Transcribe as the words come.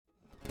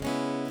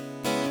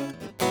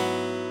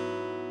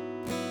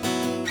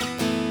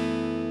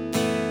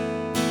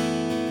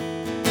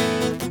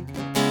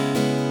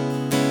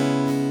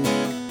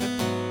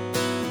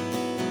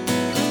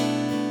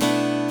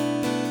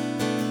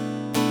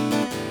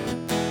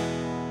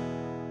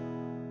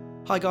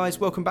Hi guys,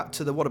 welcome back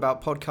to the What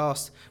About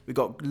podcast. We've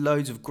got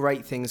loads of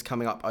great things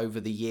coming up over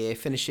the year,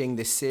 finishing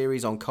this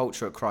series on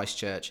culture at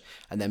Christchurch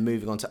and then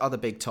moving on to other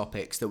big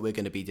topics that we're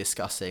going to be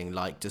discussing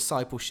like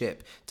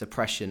discipleship,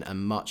 depression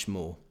and much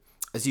more.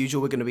 As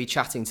usual, we're going to be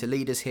chatting to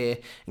leaders here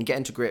and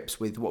getting to grips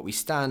with what we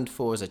stand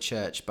for as a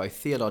church, both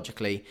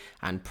theologically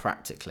and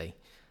practically.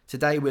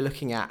 Today we're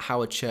looking at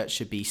how a church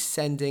should be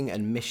sending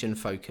and mission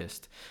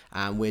focused,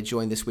 and we're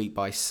joined this week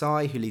by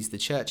Si, who leads the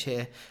church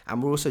here,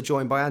 and we're also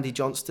joined by Andy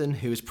Johnston,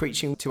 who was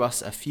preaching to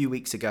us a few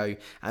weeks ago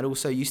and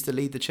also used to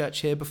lead the church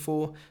here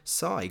before.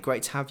 Si,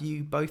 great to have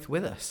you both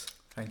with us.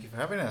 Thank you for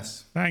having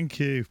us. Thank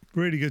you.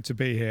 Really good to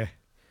be here.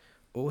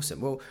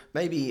 Awesome. Well,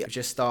 maybe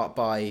just start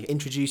by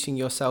introducing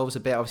yourselves a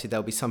bit. Obviously,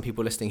 there'll be some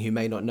people listening who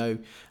may not know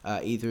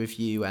either of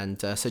you,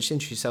 and so just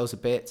introduce yourselves a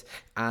bit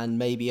and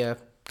maybe a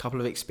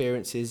couple of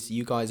experiences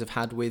you guys have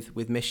had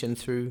with mission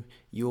through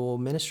your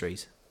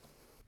ministries.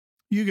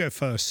 You go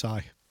first,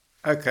 Si.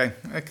 Okay,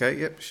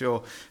 yep,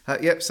 sure.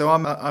 So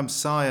I'm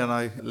Si and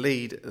I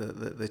lead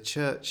the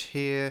church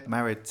here.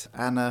 Married to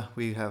Anna,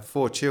 we have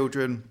 4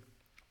 children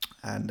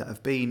and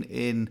I've been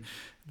in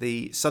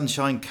the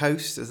Sunshine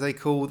Coast, as they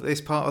call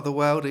this part of the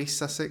world, East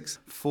Sussex,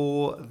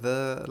 for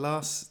the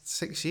last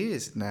 6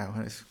 years now.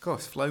 And it's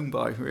flown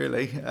by,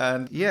 really.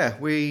 And yeah,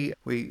 we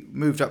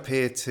moved up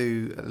here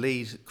to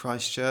lead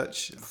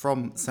Christchurch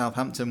from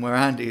Southampton, where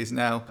Andy is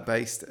now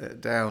based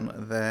down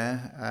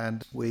there.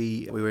 And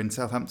we were in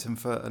Southampton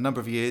for a number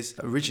of years.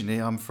 Originally,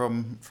 I'm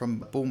from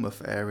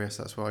Bournemouth area,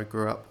 so that's where I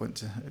grew up.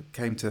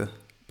 Came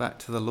back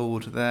to the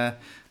Lord there,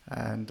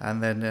 and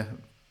then.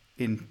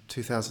 In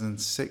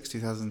 2006,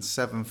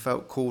 2007,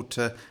 felt called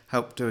to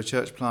help do a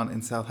church plant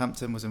in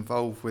Southampton, was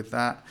involved with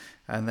that.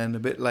 And then a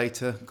bit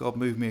later, God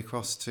moved me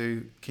across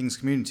to King's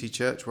Community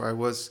Church, where I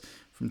was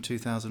from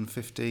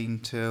 2015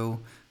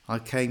 till I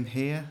came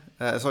here.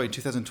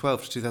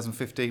 2012 to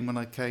 2015 when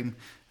I came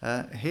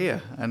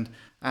here. And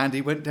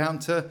Andy went down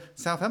to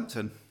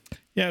Southampton.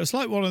 Yeah, it was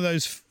like one of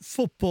those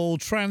football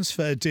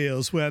transfer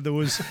deals where there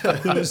was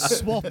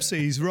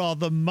swapsies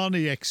rather than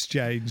money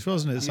exchange,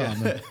 wasn't it,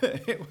 Simon? Yeah.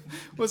 It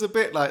was a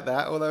bit like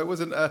that, although it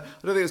wasn't. I don't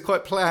think it was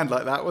quite planned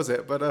like that, was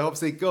it? But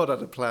obviously God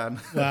had a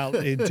plan. Well,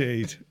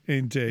 indeed.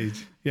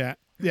 Yeah.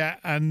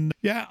 And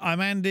I'm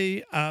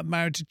Andy,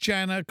 married to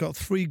Jana, got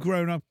 3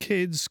 grown-up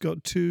kids,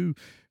 got 2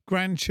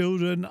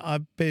 grandchildren.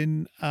 I've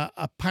been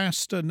a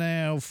pastor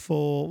now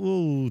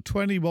for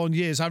 21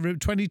 years.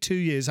 22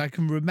 years. I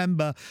can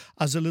remember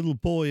as a little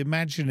boy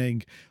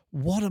imagining,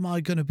 what am I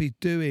going to be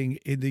doing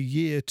in the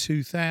year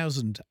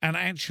 2000? And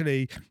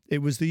actually,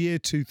 it was the year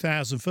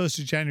 2000, 1st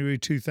of January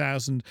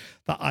 2000,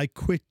 that I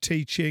quit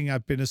teaching.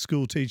 I've been a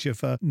school teacher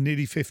for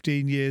nearly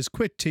 15 years,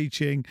 quit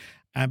teaching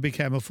and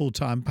became a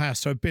full-time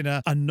pastor. I've been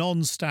a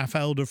non-staff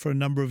elder for a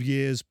number of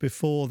years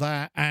before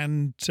that.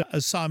 And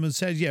as Simon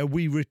said,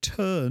 we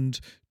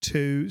returned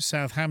to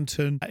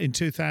Southampton in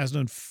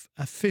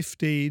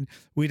 2015.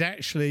 We'd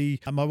actually,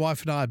 my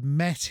wife and I had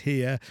met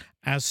here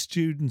as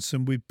students,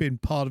 and we've been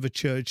part of a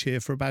church here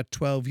for about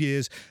 12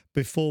 years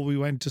before we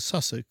went to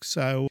Sussex.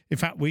 So, in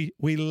fact, we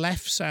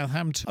left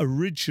Southampton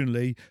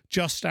originally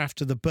just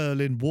after the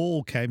Berlin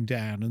Wall came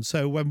down. And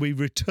so when we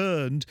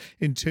returned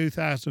in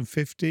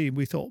 2015,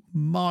 we thought,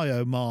 my,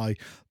 oh my,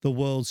 the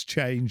world's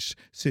changed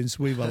since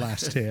we were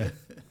last here.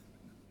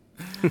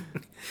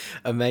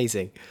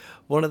 Amazing.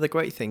 One of the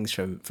great things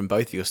from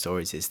both of your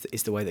stories is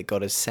the way that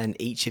God has sent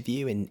each of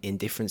you in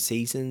different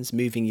seasons,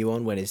 moving you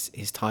on when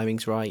his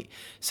timing's right,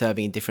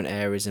 serving in different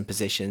areas and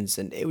positions.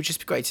 And it would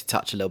just be great to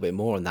touch a little bit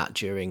more on that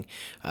during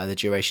the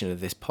duration of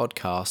this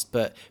podcast.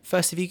 But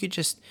first, if you could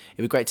it'd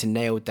be great to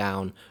nail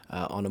down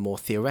on a more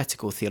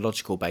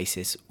theological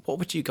basis, what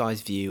would you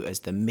guys view as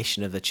the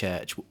mission of the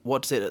church?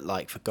 What does it look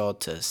like for God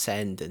to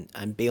send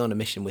and be on a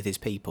mission with his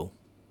people?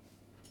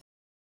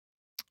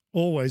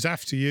 Always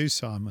after you,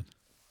 Simon.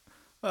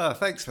 Oh,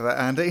 thanks for that,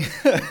 Andy.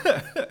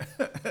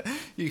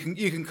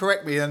 You can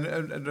correct me and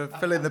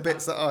fill in the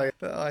bits that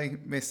I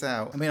miss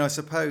out. I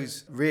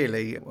suppose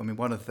really,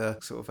 one of the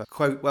sort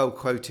of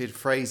well-quoted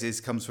phrases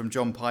comes from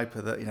John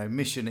Piper that,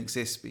 mission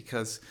exists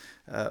because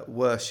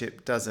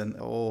worship doesn't,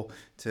 or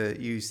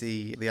to use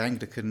the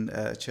Anglican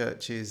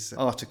Church's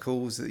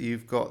articles that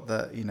you've got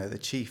that, the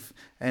chief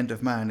end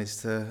of man is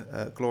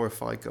to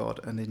glorify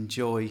God and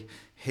enjoy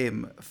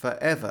him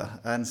forever.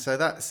 And so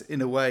that's,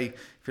 in a way,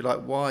 if you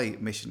like, why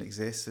mission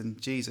exists.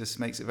 And Jesus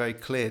makes it very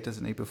clear,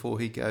 doesn't he, before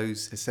he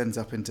ascends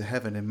up into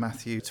heaven in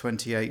Matthew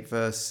 28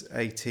 verse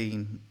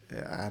 18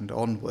 and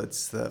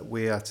onwards, that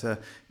we are to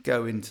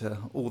go into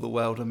all the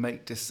world and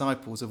make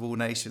disciples of all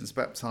nations,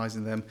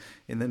 baptizing them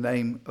in the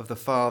name of the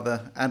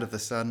Father and of the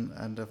Son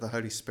and of the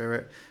Holy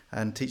Spirit,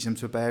 and teach them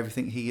to obey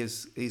everything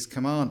he's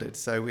commanded.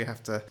 So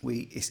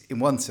in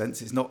one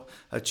sense, it's not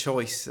a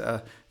choice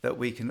that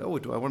we can,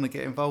 do I want to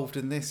get involved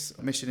in this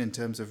mission in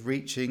terms of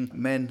reaching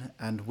men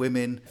and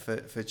women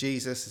for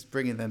Jesus,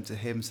 bringing them to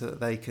him so that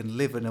they can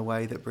live in a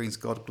way that brings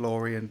God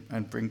glory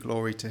and bring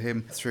glory to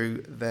him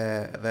through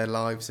their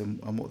lives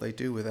and what they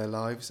do with their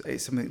lives.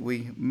 It's something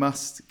we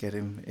must get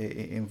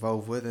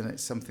involved with, and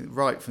it's something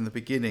right from the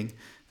beginning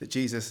that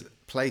Jesus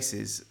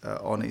places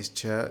on his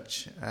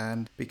church,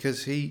 and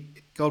because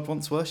God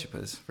wants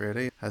worshippers,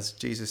 really. As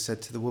Jesus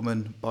said to the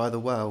woman by the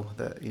well,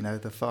 that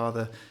the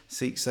Father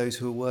seeks those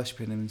who are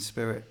worshipping him in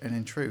spirit and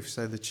in truth.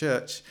 So the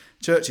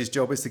church's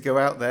job is to go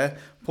out there,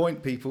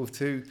 point people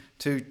to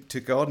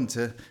God and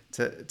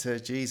to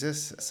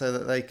Jesus, so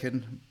that they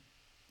can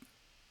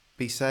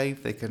be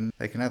saved, they can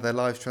have their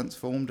lives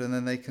transformed, and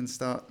then they can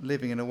start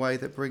living in a way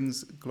that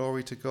brings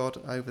glory to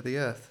God over the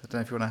earth. I don't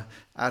know if you want to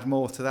add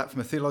more to that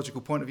from a theological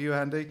point of view,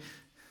 Andy.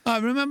 I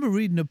remember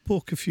reading a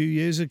book a few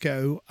years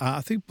ago,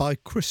 I think by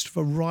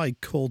Christopher Wright,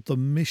 called The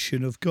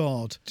Mission of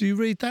God. Do you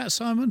read that,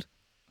 Simon?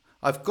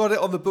 I've got it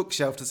on the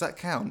bookshelf. Does that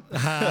count?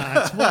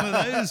 It's one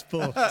of those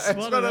books. It's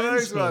one of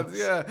those ones,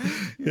 yeah.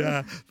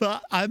 Yeah.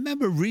 But I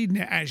remember reading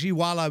it actually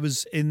while I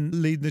was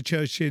leading the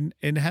church in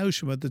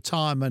Helsham at the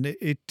time, and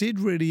it did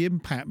really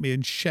impact me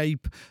and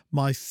shape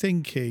my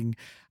thinking.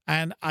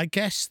 And I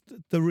guess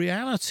the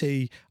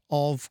reality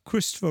of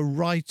Christopher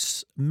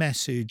Wright's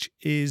message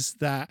is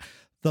that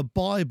the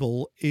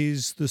Bible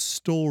is the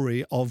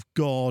story of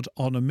God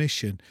on a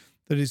mission.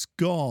 That is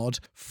God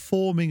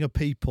forming a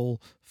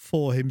people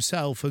for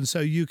himself. And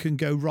so you can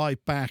go right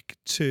back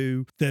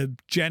to the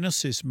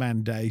Genesis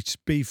mandate,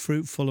 be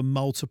fruitful and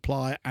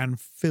multiply and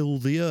fill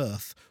the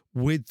earth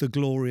with the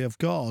glory of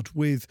God,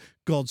 with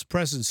God's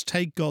presence.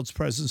 Take God's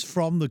presence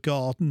from the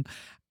garden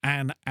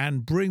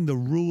and bring the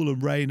rule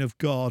and reign of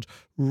God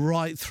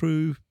right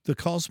through the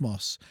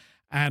cosmos.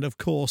 And of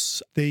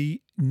course, the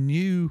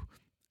new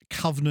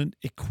covenant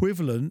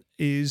equivalent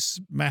is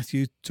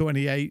Matthew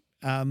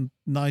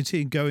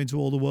 28:19, go into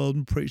all the world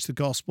and preach the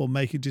gospel,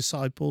 making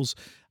disciples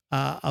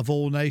of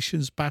all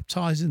nations,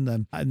 baptizing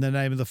them in the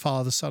name of the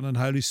Father, Son, and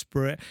Holy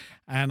Spirit,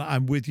 and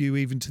I'm with you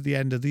even to the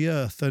end of the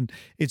earth. And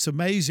it's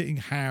amazing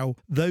how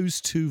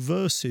those two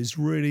verses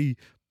really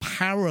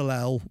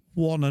parallel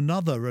one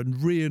another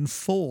and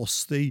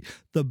reinforce the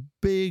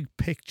big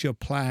picture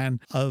plan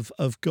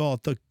of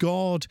God, that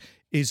God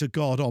is a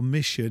God on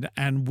mission,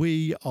 and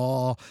we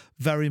are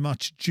very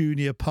much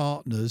junior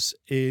partners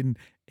in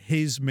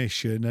his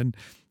mission.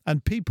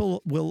 And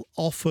people will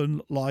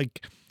often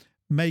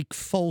make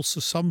false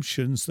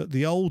assumptions that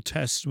the Old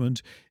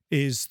Testament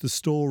is the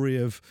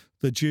story of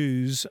the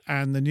Jews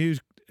and the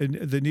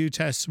New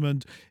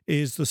Testament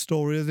is the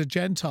story of the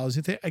Gentiles.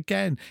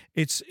 Again,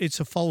 it's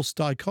a false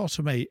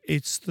dichotomy.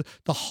 It's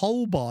the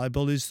whole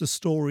Bible is the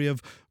story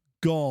of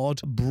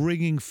God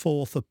bringing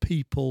forth a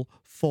people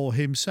for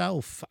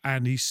himself.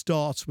 And he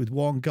starts with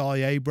one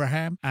guy,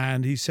 Abraham,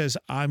 and he says,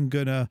 I'm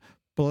going to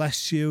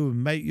bless you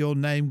and make your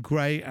name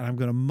great, and I'm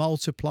going to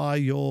multiply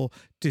your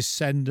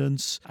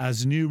descendants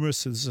as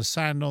numerous as the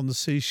sand on the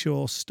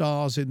seashore,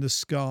 stars in the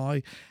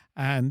sky.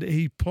 And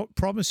he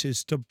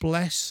promises to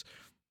bless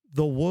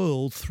the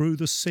world through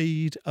the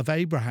seed of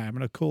Abraham.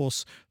 And of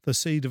course, the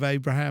seed of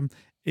Abraham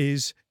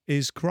is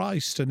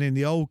Christ. And in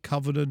the Old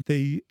Covenant,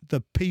 the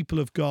people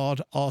of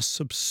God are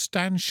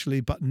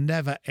substantially but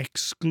never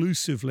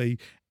exclusively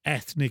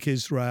ethnic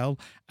Israel.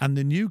 And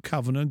the New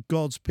Covenant,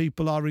 God's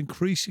people are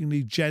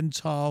increasingly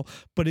Gentile,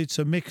 but it's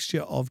a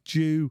mixture of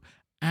Jew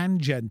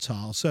and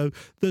Gentile. So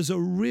there's a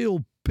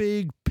real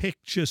big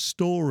picture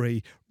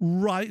story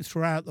right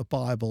throughout the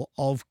Bible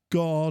of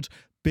God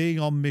being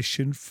on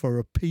mission for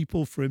a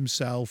people for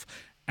himself.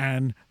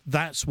 And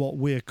that's what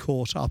we're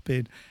caught up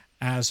in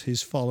as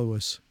his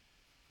followers.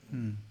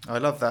 I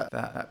love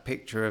that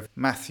picture of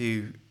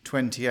Matthew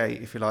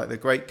 28, if you like, the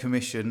Great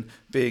Commission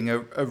being a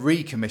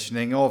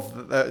recommissioning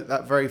of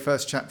that very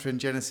first chapter in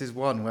Genesis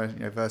 1,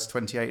 where verse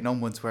 28 and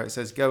onwards, where it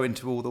says, go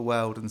into all the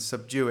world and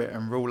subdue it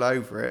and rule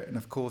over it. And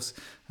of course,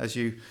 as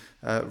you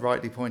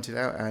rightly pointed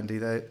out, Andy,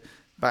 that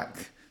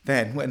back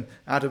then when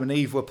Adam and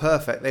Eve were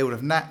perfect, they would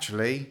have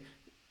naturally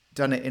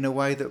done it in a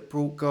way that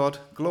brought God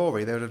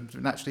glory. There would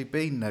have naturally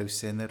been no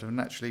sin. There would have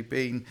naturally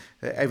been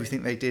that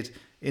everything they did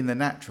in the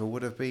natural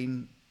would have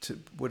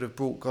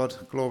brought God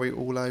glory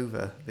all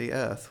over the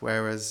earth.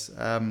 Whereas,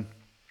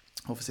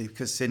 obviously,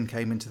 because sin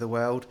came into the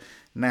world,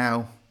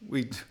 now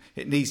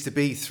it needs to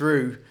be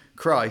through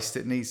Christ.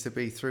 It needs to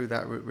be through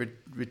that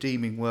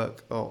redeeming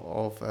work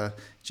of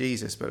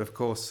Jesus. But of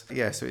course,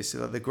 so it's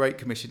the Great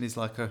Commission is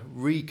like a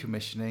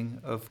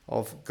recommissioning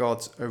of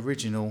God's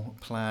original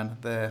plan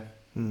there.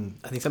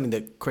 I think something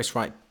that Chris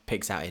Wright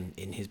picks out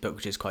in his book,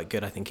 which is quite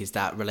good, I think, is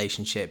that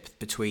relationship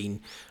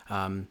between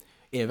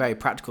in a very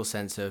practical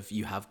sense of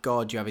you have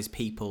God, you have his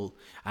people,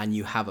 and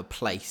you have a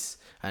place.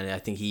 And I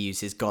think he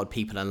uses God,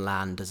 people, and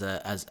land as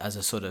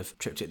a sort of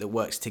triptych that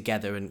works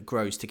together and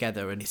grows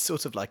together. And it's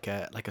sort of like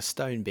a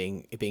stone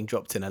being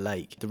dropped in a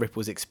lake. The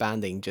ripples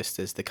expanding just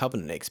as the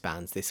covenant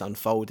expands. This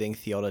unfolding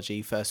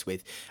theology, first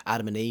with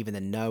Adam and Eve, and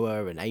then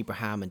Noah and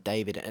Abraham and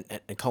David,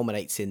 and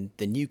culminates in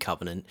the new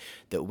covenant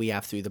that we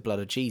have through the blood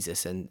of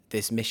Jesus and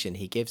this mission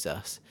he gives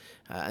us.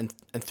 And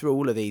through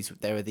all of these,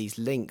 there are these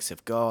links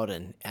of God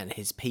and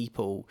his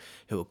people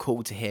who are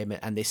called to him,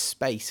 and this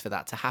space for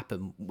that to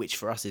happen, which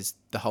for us is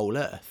the whole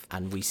earth.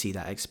 And we see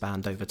that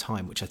expand over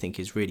time, which I think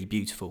is really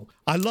beautiful.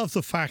 I love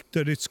the fact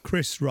that it's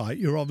Chris Wright.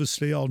 You're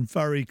obviously on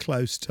very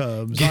close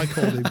terms. I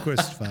called him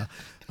Christopher.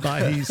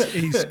 But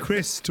he's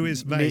Chris to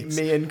his mates.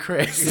 Me and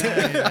Chris.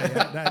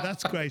 Yeah. No,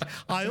 that's great.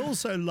 I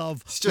also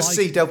love... It's just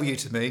CW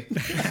to me.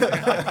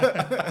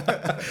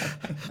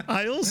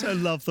 I also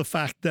love the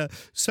fact that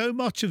so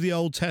much of the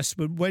Old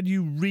Testament, when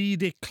you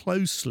read it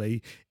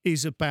closely,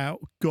 is about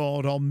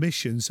God on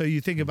mission. So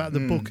you think about the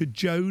book of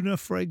Jonah,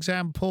 for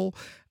example,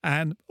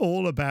 and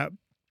all about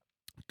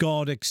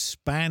God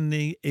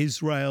expanding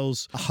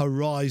Israel's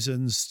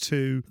horizons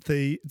to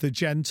the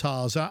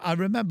Gentiles. I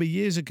remember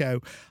years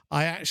ago,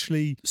 I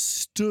actually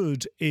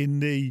stood in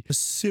the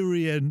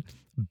Assyrian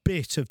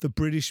bit of the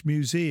British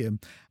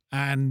Museum,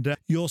 and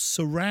you're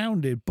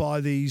surrounded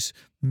by these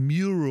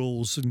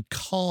murals and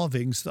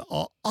carvings that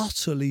are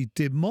utterly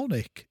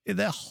demonic.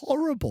 They're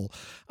horrible.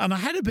 And I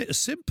had a bit of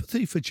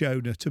sympathy for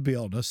Jonah, to be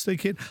honest,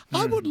 thinking,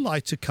 I wouldn't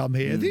like to come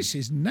here. This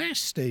is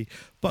nasty.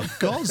 But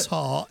God's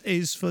heart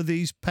is for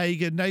these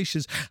pagan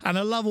nations. And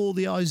I love all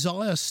the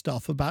Isaiah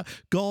stuff about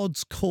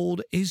God's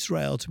called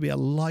Israel to be a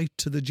light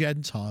to the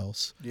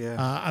Gentiles.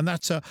 Yeah. And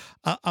that's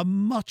a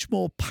much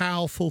more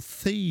powerful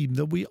theme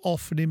than we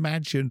often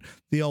imagine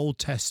the Old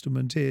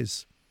Testament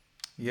is.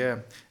 Yeah,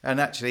 and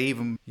actually,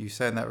 even you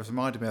saying that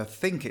reminded me, I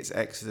think it's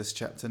Exodus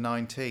chapter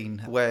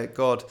 19, where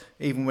God,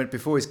 even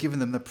before he's given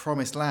them the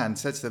promised land,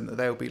 said to them that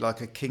they will be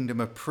like a kingdom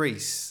of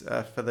priests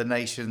for the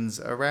nations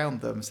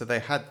around them. So they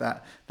had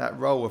that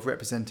role of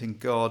representing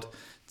God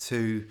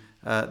to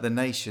the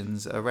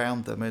nations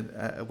around them,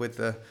 and with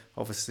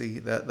obviously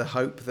the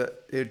hope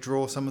that it would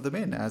draw some of them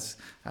in, as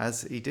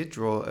he did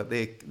draw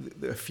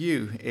a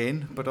few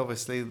in, but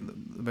obviously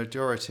the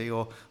majority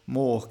or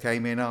more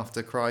came in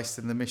after Christ,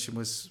 and the mission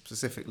was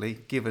specifically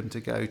given to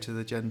go to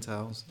the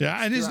Gentiles.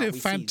 Yeah, and isn't it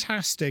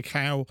fantastic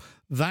how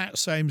that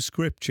same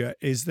scripture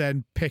is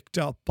then picked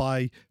up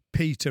by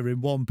Peter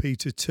in 1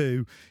 Peter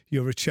 2,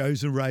 you're a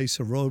chosen race,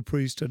 a royal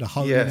priesthood, a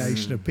holy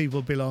nation, of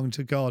people belong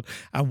to God.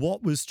 And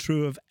what was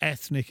true of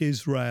ethnic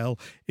Israel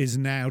is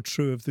now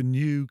true of the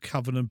new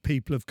covenant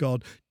people of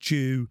God,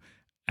 Jew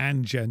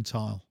and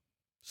Gentile.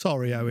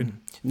 Sorry,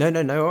 Owen. No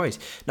worries.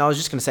 No, I was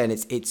just going to say, and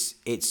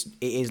it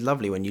is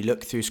lovely when you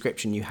look through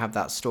Scripture and you have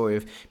that story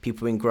of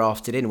people being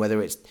grafted in,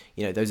 whether it's,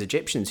 those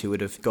Egyptians who would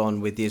have gone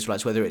with the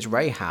Israelites, whether it's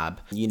Rahab.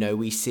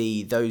 We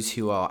see those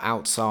who are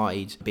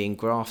outside being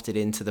grafted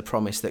into the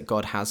promise that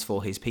God has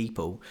for his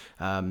people,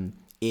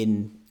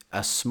 in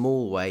a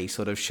small way,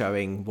 sort of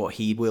showing what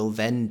he will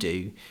then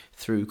do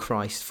through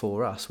Christ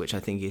for us, which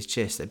I think is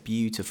just a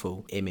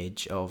beautiful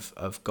image of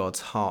God's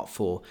heart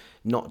for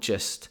not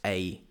just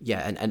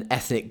an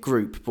ethnic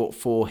group, but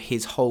for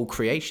his whole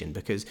creation,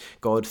 because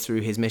God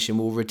through his mission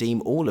will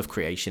redeem all of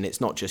creation. It's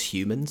not just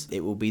humans.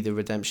 It will be the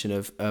redemption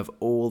of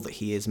all that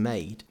he has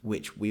made,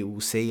 which we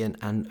will see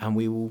and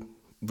we will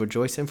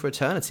rejoice in for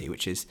eternity,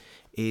 which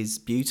is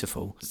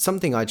beautiful.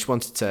 Something I just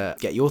wanted to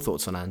get your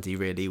thoughts on, Andy,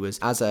 really was,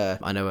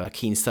 I know a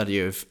keen study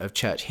of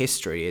church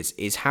history,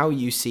 is how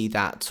you see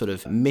that sort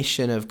of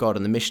mission of God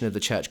and the mission of the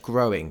church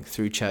growing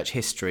through church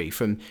history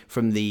from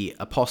the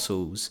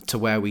apostles to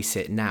where we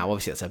sit now.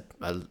 Obviously that's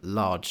a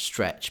large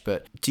stretch,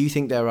 but do you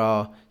think there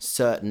are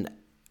certain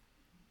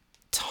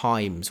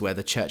times where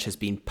the church has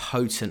been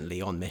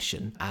potently on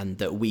mission and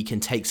that we can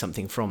take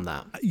something from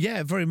that?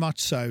 Yeah, very much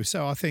so.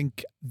 So I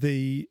think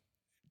the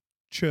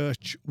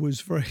church was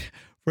very,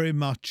 very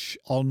much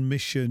on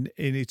mission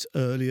in its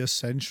earlier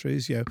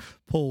centuries.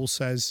 Paul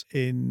says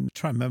in,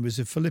 try and remember, is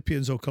it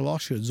Philippians or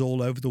Colossians,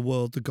 all over the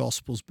world the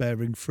gospel's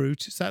bearing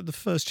fruit. Is that the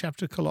first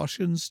chapter of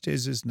Colossians? It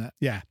is, isn't it?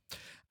 Yeah.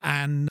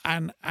 And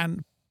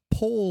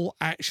Paul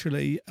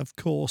actually, of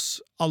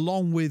course,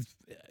 along with,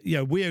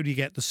 we only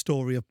get the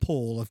story of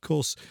Paul. Of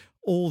course,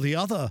 all the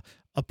other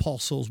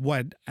apostles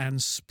went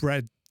and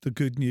spread the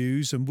good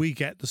news, and we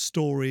get the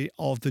story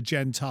of the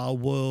Gentile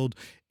world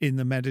in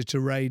the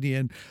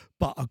Mediterranean.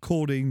 But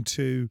according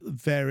to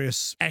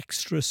various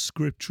extra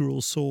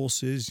scriptural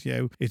sources,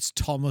 it's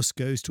Thomas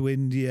goes to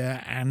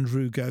India,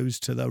 Andrew goes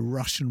to the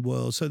Russian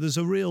world. So there's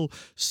a real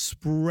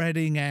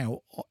spreading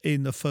out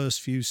in the first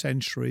few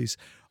centuries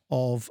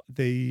of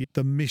the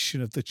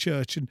mission of the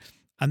church.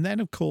 And then,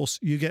 of course,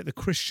 you get the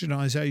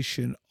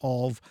Christianization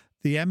of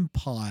the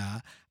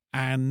empire.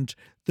 And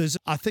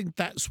I think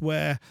that's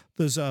where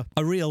there's a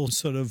real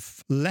sort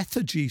of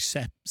lethargy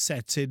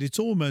sets in. It's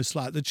almost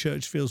like the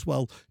church feels,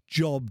 well,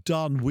 job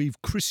done. We've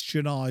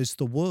Christianized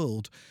the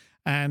world.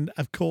 And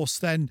of course,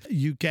 then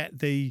you get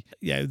the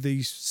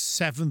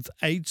 7th,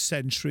 8th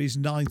centuries,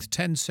 9th,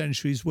 10th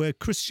centuries, where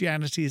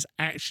Christianity is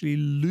actually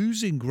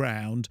losing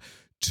ground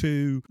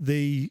to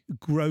the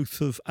growth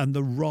of and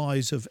the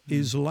rise of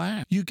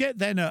Islam. You get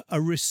then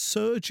a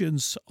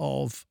resurgence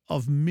of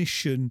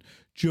mission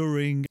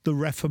during the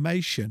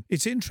Reformation.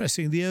 It's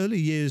interesting, the early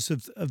years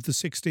of the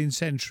 16th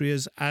century,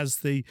 as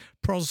the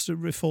Protestant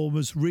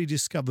reformers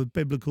rediscovered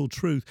biblical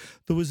truth,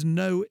 there was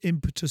no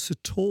impetus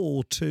at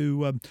all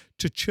to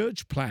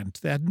church plant.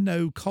 They had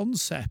no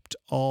concept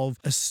of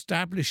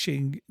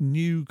establishing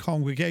new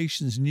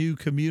congregations, new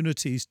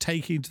communities,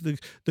 taking to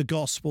the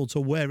gospel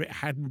to where it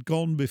hadn't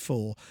gone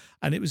before.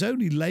 And it was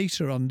only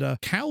later under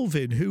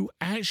Calvin, who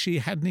actually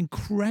had an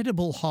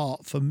incredible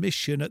heart for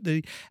mission. At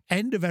the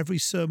end of every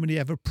sermon he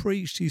ever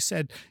preached, he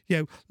said,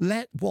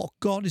 let what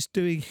God is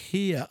doing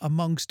here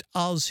amongst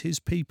us, his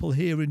people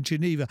here in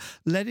Geneva,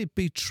 let it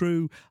be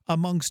true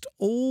amongst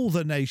all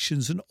the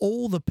nations and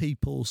all the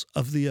peoples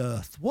of the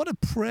earth. What a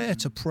prayer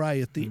to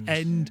pray at the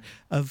end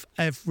of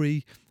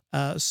every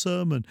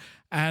sermon.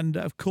 And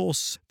of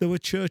course, there were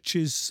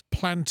churches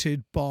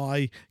planted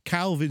by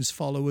Calvin's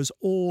followers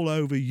all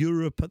over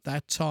Europe at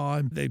that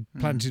time. They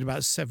planted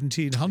about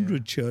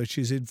 1,700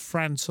 churches in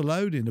France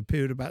alone in a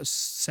period of about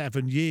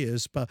 7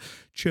 years, but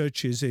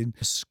churches in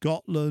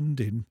Scotland,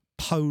 in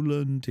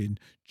Poland, in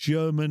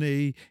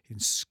Germany, in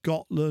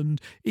Scotland,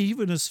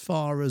 even as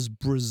far as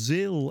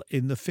Brazil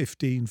in the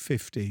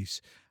 1550s.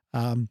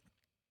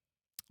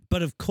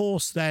 But of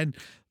course, then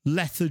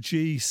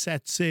lethargy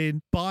sets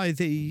in. By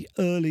the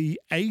early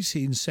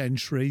 18th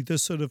century, the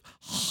sort of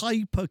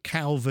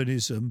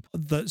hyper-Calvinism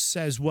that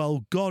says,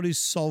 well, God is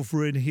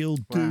sovereign, he'll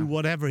do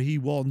whatever he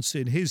wants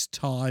in his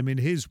time, in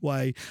his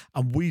way,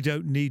 and we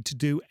don't need to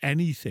do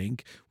anything,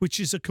 which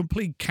is a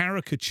complete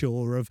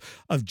caricature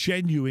of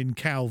genuine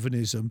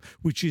Calvinism,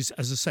 which is,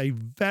 as I say,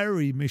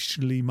 very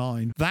missionally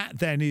minded. That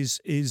then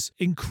is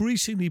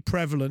increasingly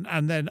prevalent,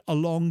 and then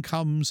along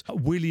comes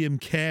William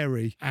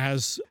Carey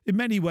as, in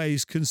many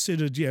ways,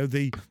 considered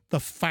the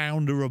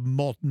founder of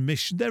modern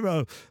mission. There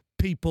are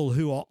people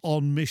who are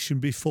on mission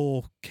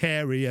before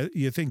Carey.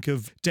 You think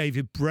of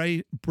David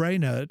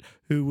Brainerd,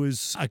 who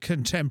was a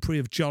contemporary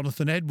of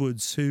Jonathan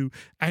Edwards, who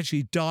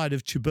actually died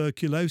of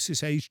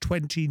tuberculosis aged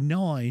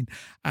 29,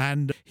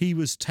 and he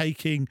was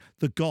taking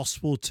the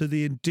gospel to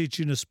the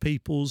indigenous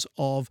peoples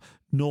of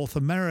North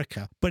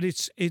America. But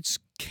it's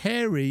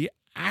Carey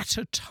at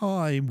a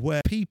time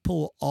where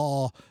people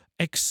are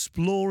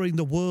exploring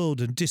the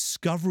world and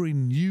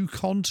discovering new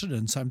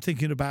continents. I'm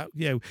thinking about,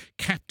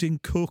 Captain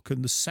Cook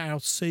and the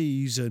South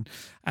Seas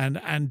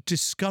and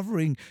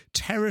discovering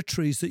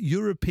territories that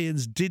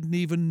Europeans didn't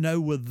even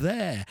know were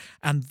there.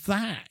 And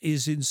that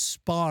is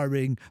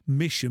inspiring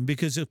mission,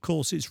 because, of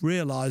course, it's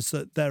realized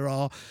that there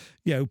are,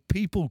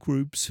 people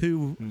groups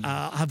who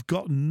have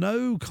got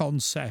no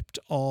concept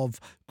of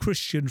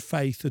Christian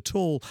faith at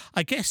all.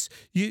 I guess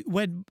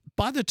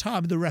by the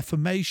time of the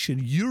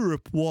Reformation,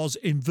 Europe was,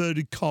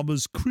 inverted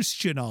commas,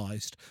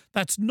 Christianized.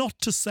 That's not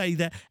to say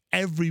that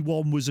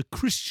everyone was a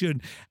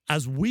Christian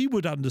as we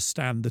would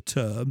understand the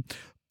term,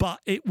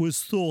 but it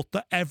was thought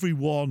that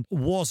everyone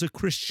was a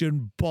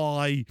Christian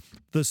by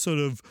the sort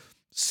of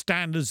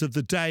standards of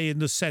the day, in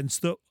the sense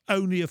that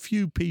only a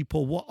few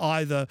people were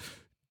either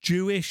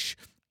Jewish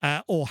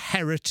or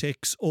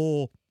heretics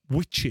or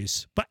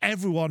witches, but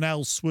everyone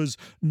else was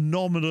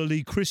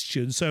nominally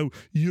Christian. So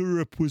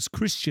Europe was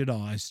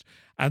Christianized.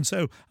 And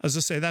so, as I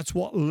say, that's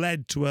what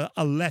led to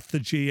a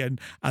lethargy and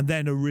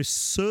then a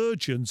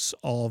resurgence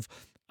of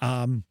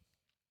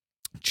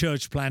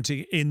church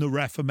planting in the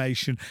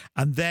Reformation,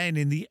 and then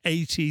in the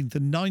 18th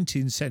and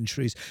 19th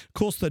centuries. Of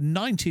course, the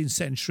 19th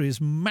century is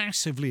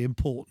massively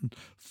important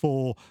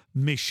for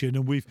mission,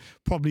 and we've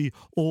probably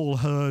all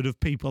heard of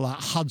people like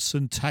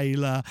Hudson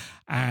Taylor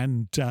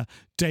and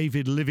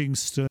David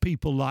Livingstone,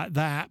 people like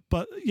that.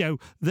 But,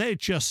 they're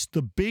just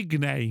the big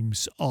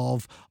names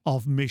of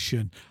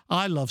mission.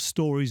 I love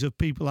stories of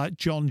people like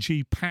John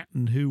G.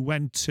 Paton, who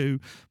went to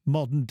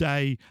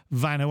modern-day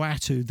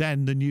Vanuatu,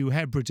 then the New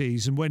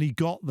Hebrides, and when he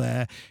got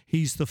there,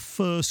 he's the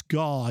first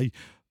guy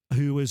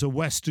who is a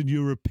Western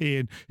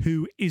European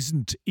who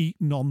isn't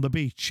eaten on the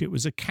beach. It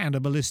was a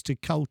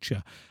cannibalistic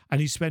culture. And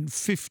he spent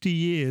 50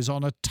 years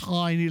on a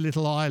tiny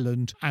little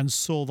island and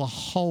saw the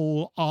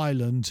whole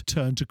island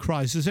turn to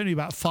Christ. There's only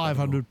about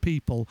 500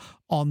 people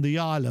on the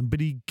island,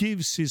 but he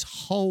gives his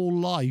whole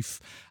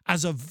life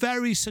as a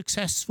very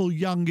successful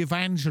young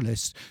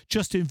evangelist,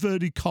 just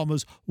inverted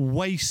commas,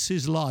 wastes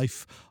his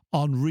life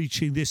on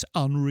reaching this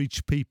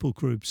unreached people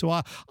group. So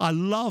I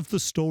love the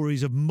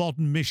stories of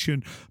modern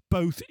mission,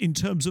 both in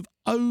terms of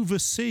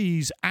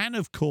overseas and,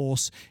 of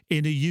course,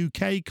 in a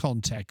UK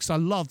context. I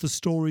love the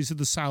stories of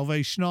the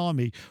Salvation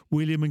Army,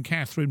 William and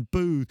Catherine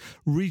Booth,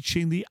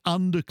 reaching the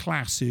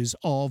underclasses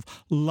of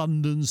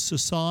London's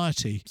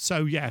society.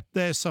 So,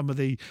 there's some of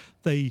the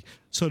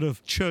sort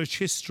of church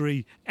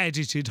history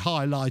edited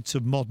highlights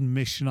of modern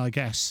mission, I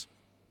guess.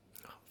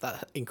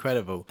 That's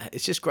incredible.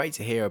 It's just great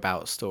to hear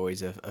about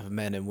stories of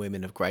men and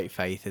women of great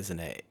faith, isn't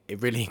it?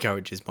 It really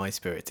encourages my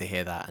spirit to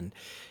hear that. And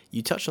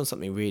you touched on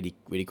something really,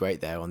 really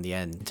great there on the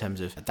end in terms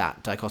of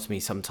that dichotomy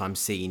sometimes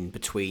seen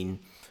between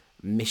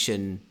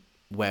mission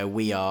where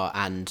we are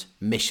and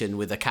mission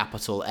with a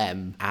capital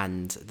M,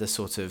 and the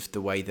sort of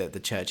the way that the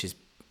church is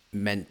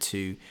meant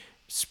to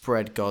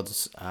spread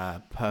God's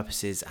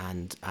purposes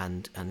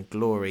and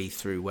glory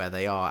through where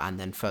they are and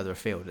then further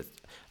afield. It's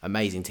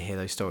amazing to hear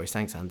those stories.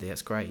 Thanks, Andy.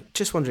 That's great.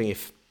 Just wondering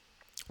if,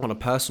 on a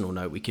personal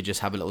note, we could just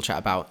have a little chat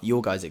about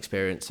your guys'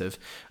 experience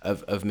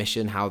of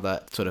mission, how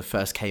that sort of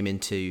first came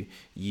into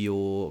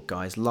your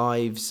guys'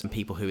 lives, and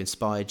people who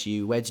inspired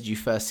you. Where did you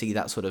first see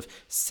that sort of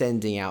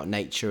sending out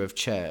nature of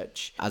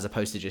church, as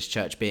opposed to just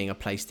church being a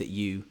place that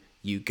you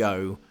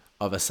go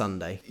of a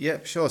Sunday? Yeah,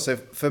 sure. So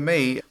for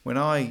me, when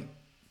I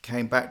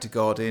came back to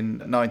God in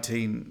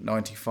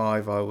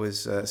 1995, I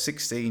was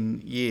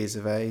 16 years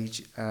of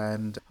age,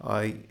 and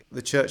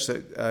the church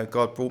that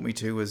God brought me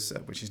to was,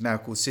 which is now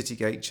called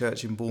Citygate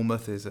Church in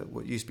Bournemouth, is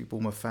what used to be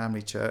Bournemouth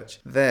Family Church.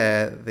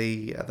 There,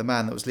 the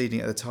man that was leading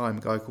it at the time,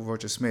 a guy called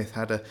Roger Smith,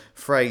 had a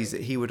phrase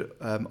that he would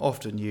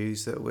often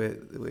use, that we're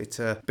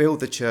to build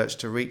the church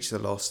to reach the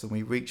lost, and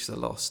we reach the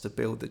lost to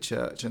build the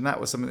church. And that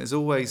was something that's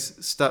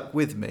always stuck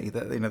with me.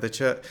 That the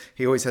church,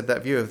 he always had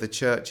that view of the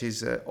church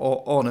is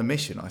on a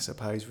mission, I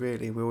suppose.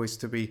 Really, we're always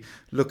to be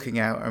looking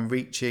out and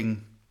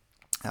reaching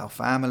our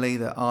family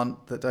that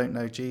don't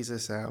know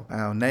Jesus,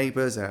 our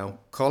neighbours, our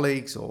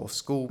colleagues or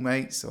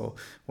schoolmates or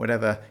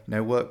whatever,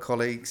 work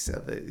colleagues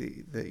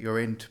that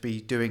you're in, to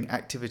be doing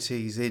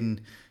activities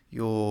in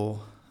your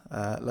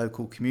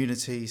local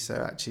community. So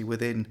actually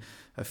within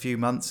a few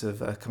months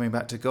of coming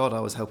back to God,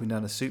 I was helping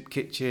down a soup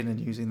kitchen and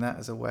using that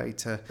as a way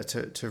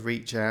to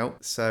reach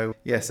out. So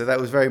so that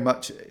was very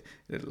much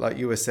like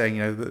you were saying,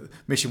 the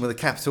mission with a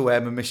capital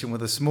M and mission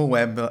with a small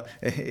m, but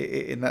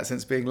in that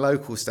sense being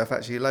local stuff.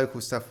 Actually,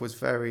 local stuff was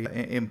very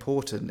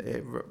important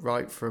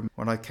right from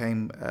when I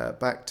came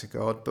back to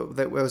God. But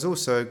there was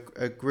also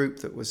a group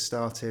that was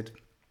started,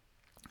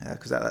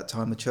 because at that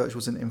time the church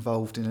wasn't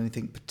involved in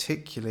anything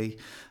particularly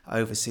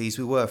overseas.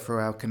 We were through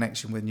our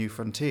connection with New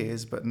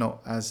Frontiers, but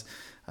not as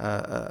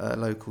a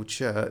local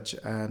church.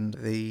 And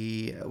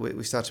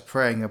we started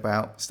praying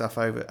about stuff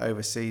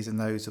overseas and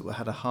those that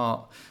had a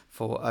heart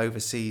for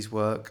overseas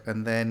work.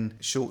 And then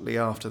shortly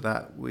after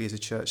that, we as a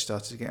church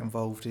started to get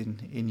involved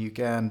in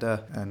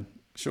Uganda. And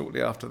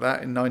shortly after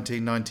that, in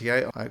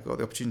 1998, I got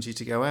the opportunity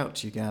to go out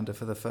to Uganda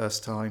for the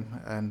first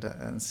time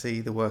and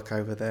see the work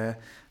over there.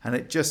 And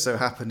it just so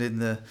happened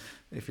the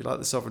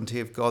sovereignty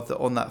of God, that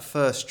on that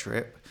first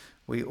trip,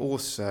 we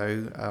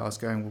also, I was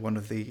going with one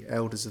of the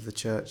elders of the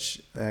church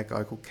there, a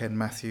guy called Ken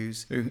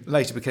Matthews, who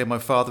later became my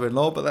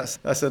father-in-law, but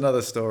that's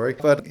another story.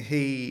 But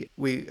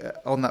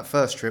on that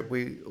first trip,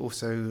 we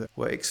also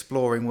were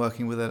exploring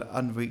working with an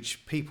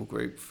unreached people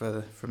group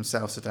from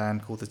South Sudan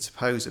called the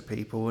Toposa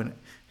people, and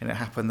it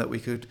happened that we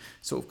could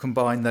sort of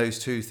combine those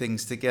two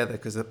things together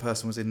because the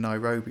person was in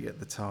Nairobi at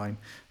the time,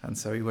 and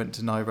so we went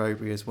to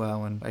Nairobi as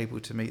well and able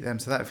to meet them.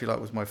 So that, if you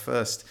like, was my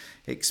first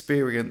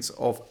experience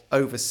of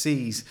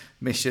overseas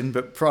mission.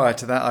 But prior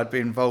to that, I'd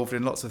been involved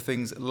in lots of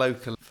things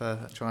local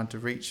for trying to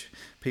reach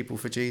people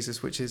for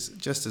Jesus, which is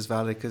just as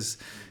valid because,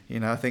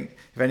 I think,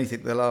 if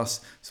anything, the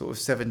last sort of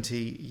 70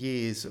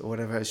 years or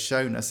whatever has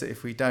shown us that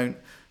if we don't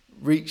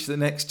reach the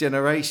next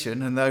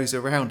generation and those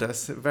around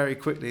us, very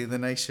quickly the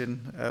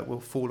nation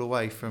will fall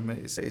away from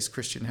its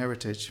Christian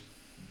heritage.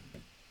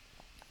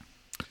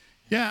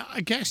 Yeah,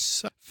 I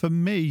guess for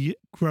me,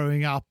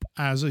 growing up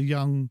as a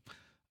young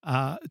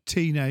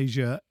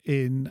teenager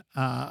in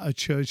a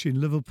church in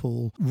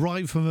Liverpool,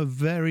 right from a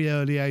very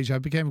early age, I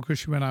became a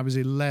Christian when I was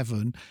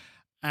 11,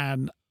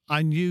 and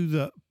I knew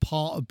that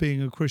part of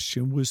being a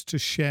Christian was to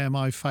share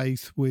my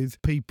faith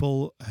with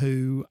people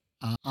who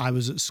I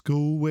was at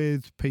school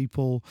with,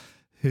 people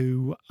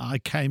who I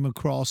came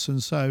across.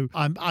 And so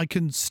I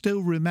can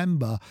still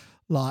remember,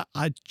 like,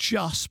 I'd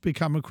just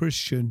become a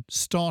Christian,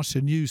 start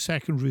a new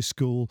secondary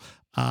school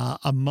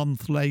a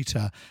month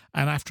later.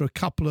 And after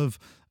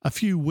a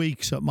few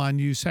weeks at my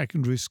new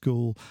secondary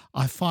school,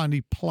 I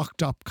finally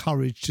plucked up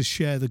courage to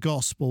share the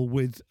gospel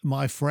with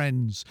my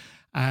friends.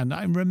 And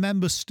I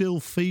remember still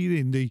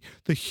feeling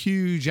the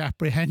huge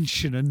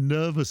apprehension and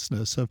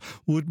nervousness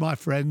of, would my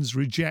friends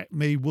reject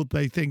me? Would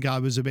they think I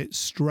was a bit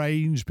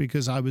strange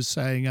because I was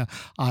saying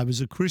I was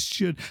a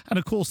Christian? And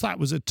of course, that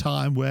was a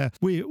time where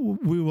we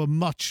were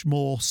much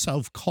more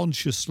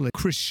self-consciously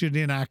Christian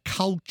in our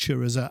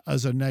culture as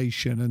a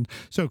nation. And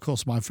so, of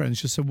course, my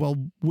friends just said, well,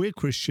 we're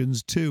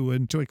Christians too.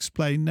 And to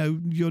explain, no,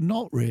 you're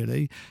not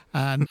really.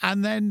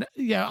 And then,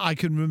 I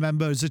can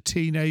remember as a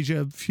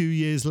teenager, a few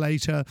years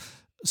later,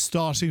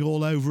 starting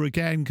all over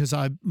again because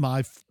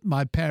my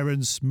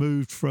parents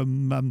moved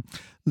from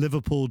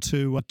Liverpool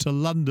to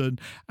London,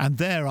 and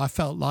there I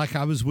felt like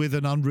I was with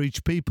an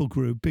unreached people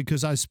group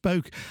because I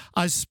spoke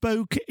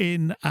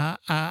in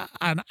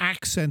an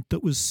accent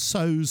that was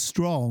so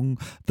strong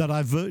that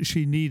I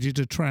virtually needed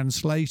a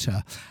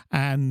translator,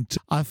 and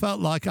I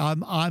felt like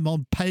I'm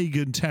on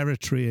pagan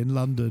territory in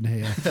London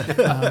here.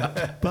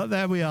 But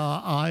there we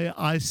are.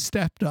 I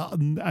stepped up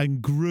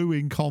and grew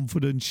in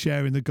confidence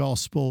sharing the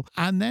gospel,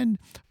 and then.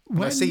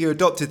 I see you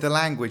adopted the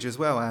language as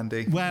well,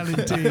 Andy. Well,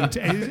 indeed.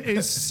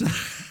 It's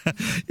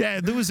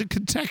yeah, there was a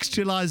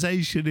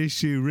contextualization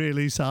issue,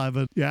 really,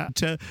 Simon. Yeah,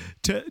 to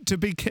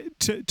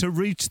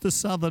reach the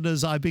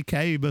Southerners, I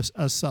became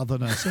a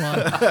Southerner. So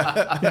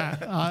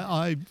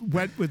I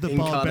went with the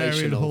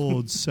barbarian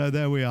hordes. So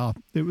there we are.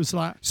 It was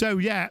like, so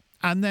yeah.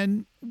 And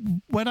then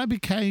when I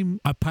became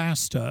a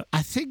pastor,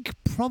 I think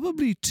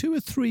probably 2 or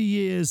 3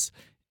 years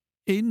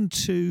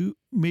into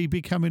me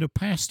becoming a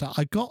pastor,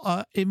 I got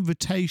an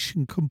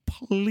invitation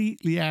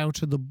completely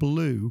out of the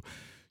blue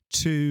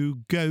to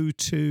go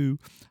to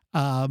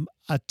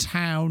a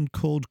town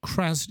called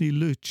Krasny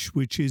Luch,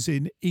 which is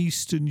in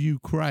eastern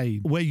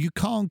Ukraine, where you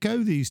can't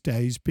go these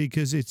days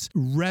because it's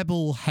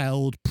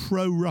rebel-held,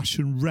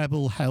 pro-Russian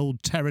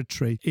rebel-held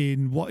territory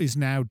in what is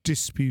now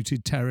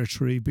disputed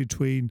territory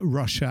between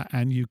Russia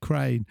and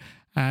Ukraine.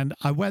 And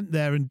I went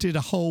there and did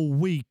a whole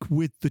week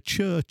with the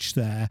church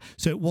there.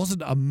 So it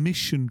wasn't a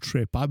mission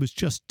trip. I was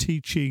just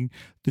teaching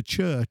the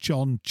church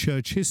on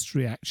church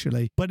history,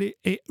 actually. But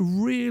it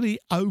really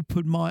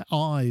opened my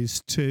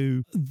eyes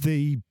to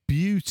the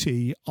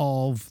beauty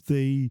of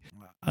the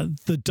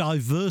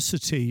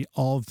diversity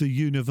of the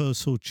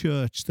universal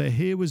church. That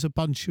here was a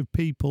bunch of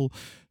people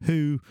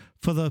who,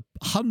 for the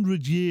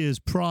 100 years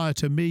prior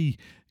to me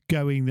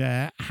going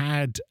there,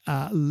 had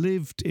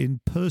lived in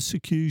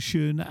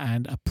persecution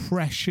and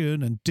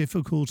oppression and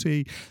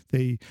difficulty.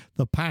 The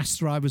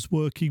pastor I was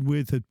working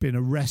with had been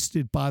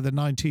arrested back in the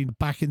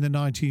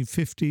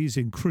 1950s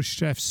in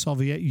Khrushchev's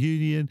Soviet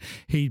Union.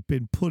 He'd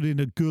been put in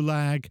a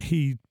gulag.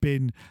 He'd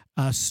been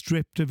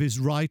stripped of his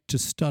right to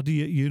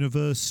study at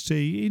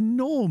university.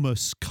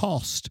 Enormous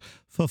cost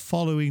for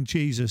following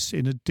Jesus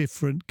in a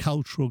different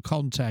cultural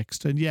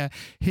context. And yeah,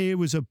 here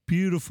was a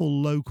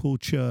beautiful local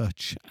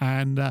church.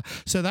 And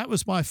so that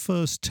was my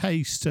first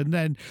taste. And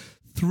then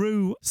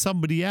through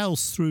somebody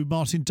else, through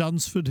Martin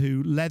Dunsford,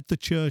 who led the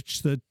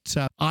church that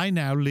I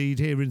now lead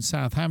here in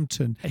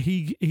Southampton,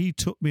 he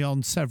took me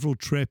on several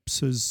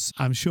trips, as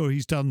I'm sure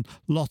he's done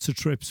lots of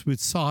trips with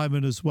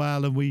Simon as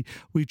well. And we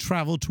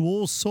travelled to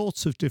all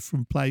sorts of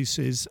different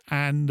places.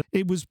 And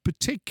it was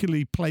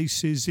particularly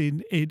places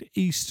in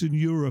Eastern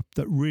Europe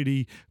that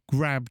really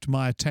grabbed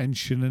my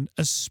attention, and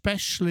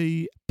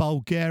especially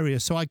Bulgaria.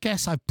 So I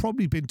guess I've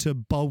probably been to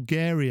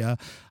Bulgaria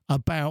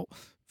about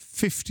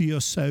 50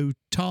 or so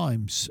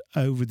times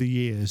over the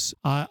years.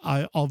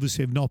 I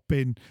obviously have not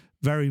been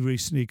very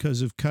recently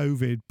because of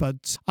COVID,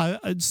 but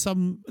at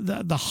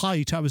the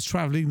height I was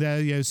traveling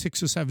there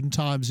 6 or 7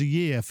 times a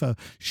year for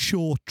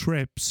short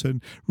trips,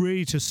 and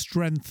really to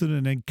strengthen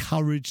and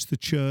encourage the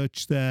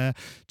church there,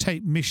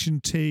 take mission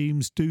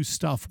teams, do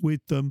stuff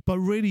with them, but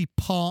really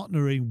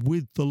partnering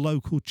with the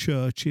local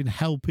church in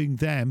helping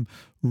them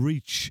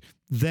reach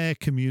their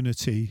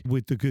community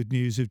with the good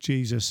news of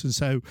Jesus. And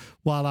so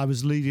while I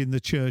was leading the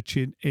church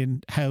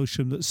in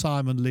Hailsham that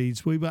Simon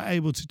leads, we were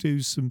able to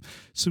do some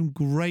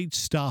great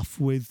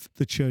stuff with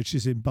the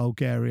churches in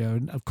Bulgaria.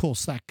 And of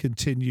course that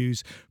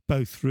continues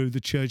both through the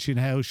church in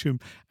Hailsham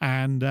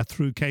and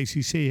through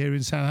KCC here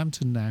in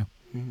Southampton now.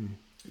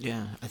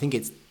 Yeah, I think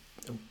it's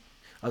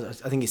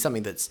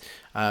something that's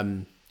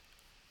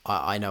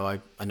I know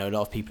a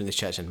lot of people in this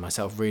church and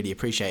myself really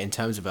appreciate in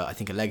terms of I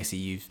think a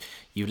legacy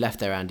you've left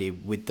there, Andy,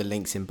 with the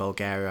links in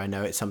Bulgaria. I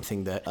know it's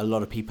something that a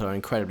lot of people are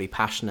incredibly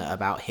passionate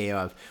about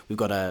here. We've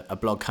got a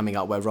blog coming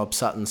up where Rob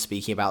Sutton's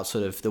speaking about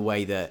sort of the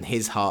way that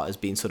his heart has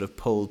been sort of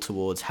pulled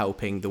towards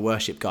helping the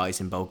worship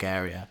guys in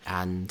Bulgaria.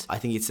 And I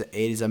think it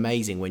is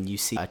amazing when you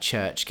see a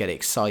church get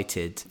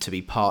excited to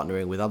be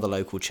partnering with other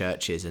local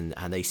churches and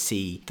they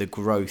see the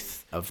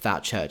growth of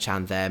that church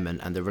and them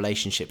and the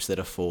relationships that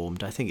are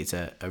formed. I think it's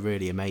a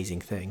really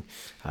amazing thing.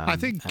 I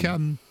think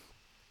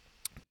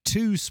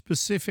two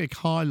specific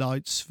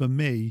highlights for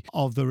me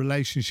of the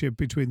relationship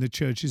between the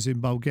churches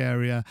in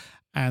Bulgaria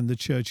and the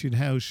church in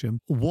Hailsham.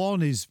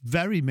 One is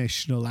very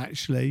missional,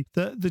 actually.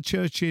 The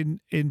church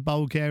in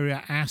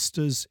Bulgaria asked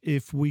us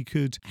if we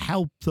could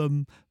help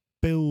them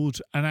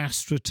build an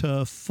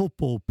AstroTurf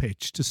football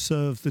pitch to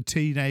serve the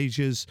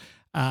teenagers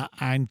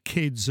and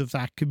kids of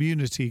that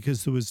community,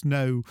 because there was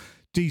no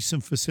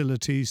decent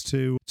facilities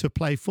to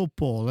play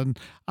football. And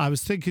I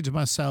was thinking to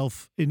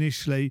myself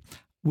initially,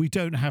 we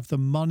don't have the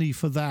money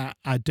for that.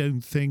 I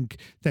don't think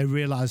they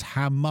realise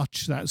how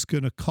much that's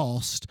going to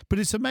cost. But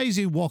it's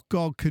amazing what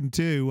God can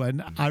do.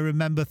 And I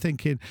remember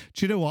thinking,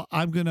 do you know what?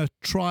 I'm going to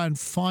try and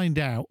find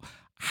out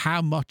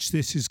how much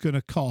this is going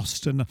to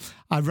cost. And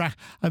I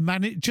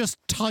just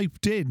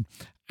typed in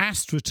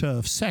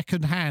AstroTurf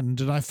second hand,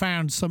 and I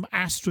found some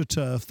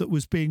AstroTurf that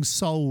was being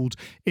sold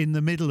in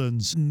the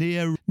Midlands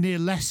near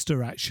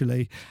Leicester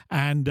actually,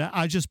 and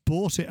I just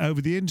bought it over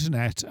the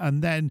internet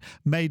and then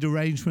made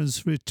arrangements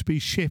for it to be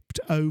shipped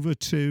over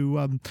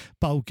to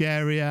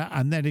Bulgaria,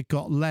 and then it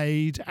got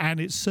laid and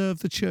it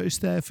served the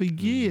church there for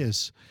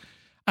years.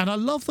 And I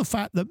love the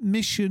fact that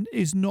mission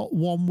is not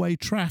one-way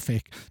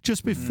traffic.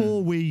 Just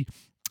before we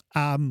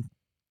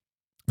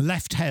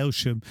left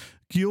Hailsham,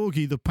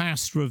 Georgi, the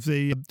pastor of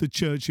the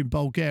church in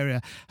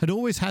Bulgaria, had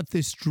always had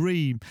this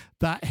dream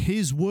that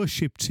his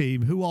worship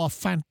team, who are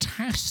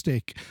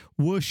fantastic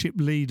worship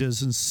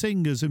leaders and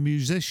singers and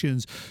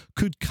musicians,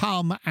 could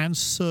come and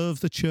serve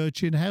the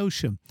church in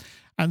Hailsham.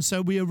 And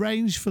so we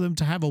arranged for them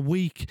to have a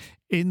week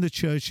in the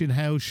church in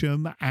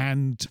Hailsham,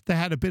 and they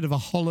had a bit of a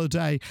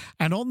holiday.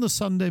 And on the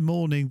Sunday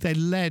morning, they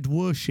led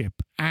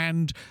worship,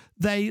 and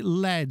they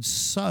led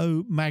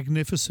so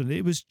magnificently.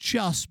 It was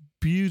just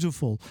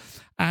beautiful.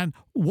 And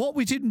what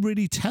we didn't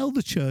really tell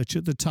the church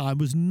at the time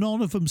was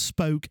none of them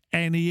spoke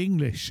any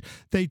English.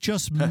 They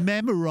just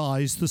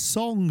memorized the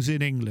songs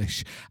in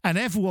English, and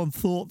everyone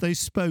thought they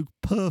spoke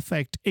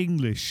perfect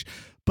English.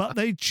 But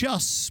they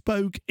just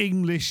spoke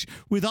English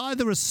with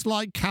either a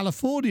slight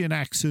Californian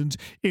accent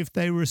if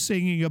they were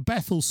singing a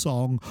Bethel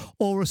song,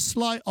 or a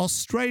slight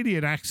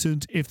Australian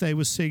accent if they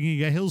were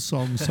singing a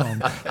Hillsong song.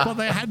 But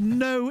they had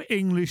no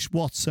English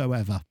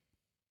whatsoever.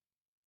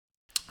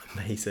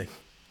 Amazing.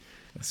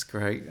 That's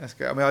great. That's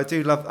great. I mean,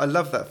 I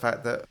love that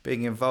fact that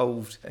being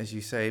involved, as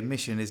you say, in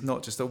mission is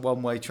not just a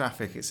one-way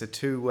traffic, it's a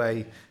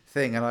two-way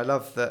thing. And I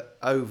love that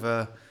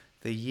over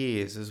the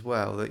years as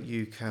well, that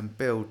you can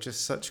build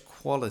just such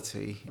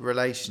quality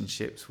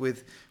relationships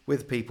with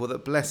people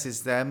that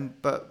blesses them,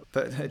 but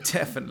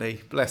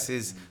definitely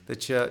blesses the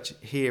church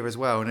here as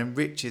well and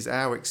enriches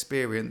our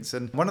experience.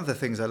 And one of the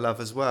things I love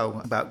as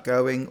well about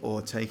going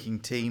or taking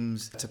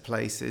teams to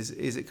places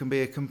is it can be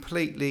a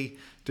completely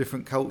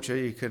different culture.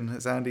 You can,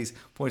 as Andy's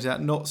pointed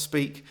out, not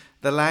speak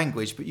the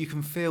language, but you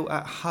can feel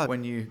at home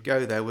when you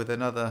go there with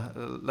another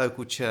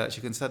local church.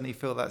 You can suddenly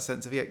feel that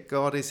sense of, yeah,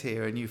 God is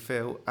here, and you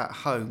feel at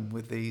home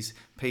with these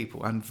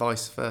people, and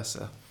vice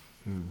versa.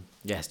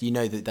 Yes, you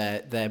know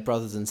that they're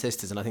brothers and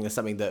sisters, and I think that's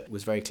something that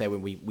was very clear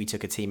when we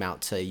took a team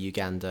out to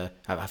Uganda.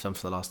 I've done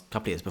for the last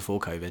couple of years before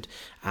COVID,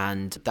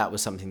 and that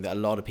was something that a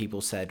lot of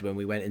people said when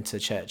we went into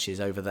churches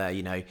over there.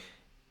 You know,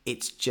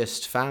 it's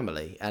just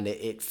family, and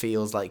it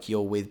feels like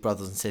you're with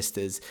brothers and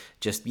sisters,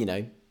 just, you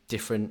know,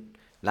 different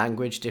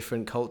language,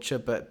 different culture,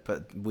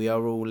 but we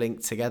are all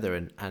linked together,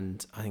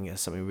 and I think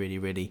that's something really,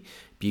 really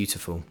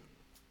beautiful.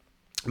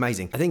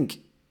 Amazing. I think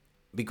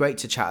it'd be great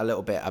to chat a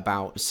little bit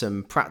about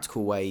some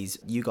practical ways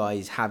you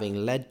guys,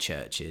 having led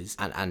churches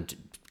and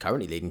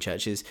currently leading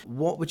churches,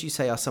 what would you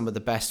say are some of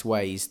the best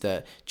ways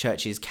that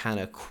churches can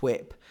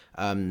equip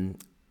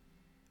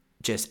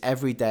just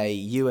every day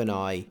you and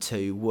I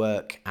to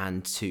work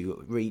and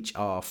to reach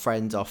our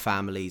friends, our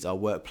families, our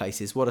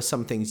workplaces? What are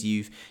some things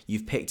you've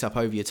picked up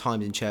over your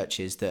time in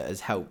churches that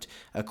has helped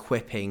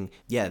equipping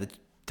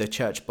the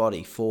church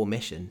body for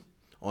mission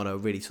on a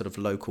really sort of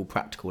local,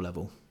 practical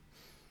level?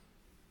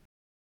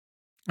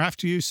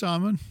 After you,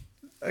 Simon.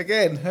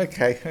 Again,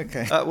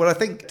 okay. Well, I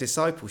think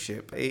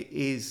discipleship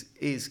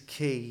is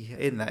key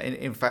in that.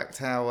 In fact,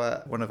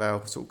 one of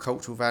our sort of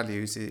cultural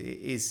values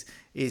is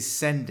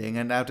sending,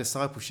 and our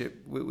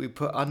discipleship we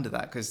put under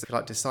that, because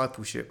like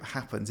discipleship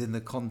happens in the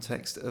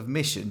context of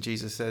mission.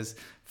 Jesus says,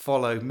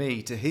 "Follow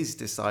me," to his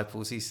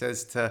disciples. He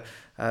says to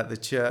the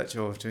church,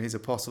 or to his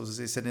apostles, as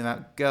he's sending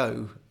out,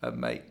 "Go and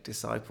make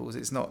disciples."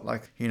 It's not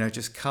like, you know,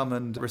 just come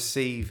and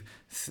receive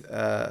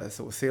sort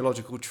of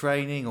theological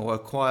training or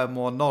acquire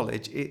more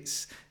knowledge.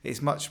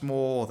 It's much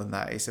more than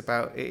that. It's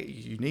about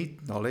you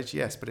need knowledge,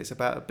 yes, but it's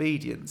about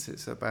obedience.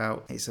 It's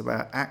about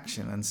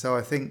action. And so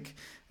I think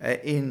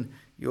in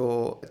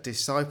your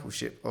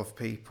discipleship of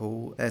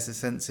people, there's a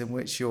sense in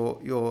which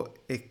you're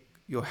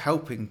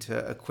helping to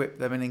equip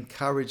them and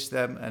encourage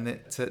them, and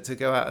to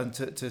go out and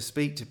to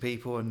speak to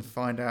people and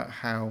find out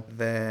how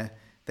they're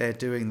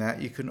doing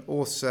that. You can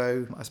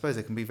also, I suppose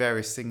there can be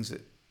various things,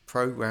 that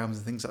programs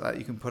and things like that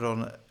you can put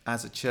on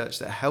as a church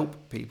that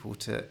help people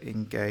to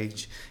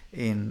engage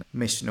in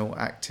missional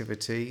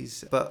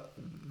activities, but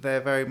they're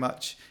very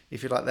much,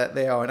 if you like, that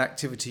they are an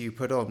activity you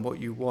put on.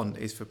 What you want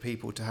is for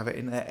people to have it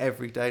in their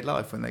everyday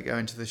life. When they go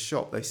into the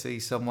shop, they see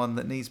someone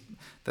that needs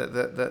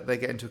that they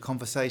get into a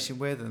conversation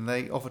with, and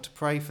they offer to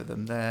pray for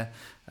them there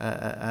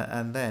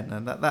and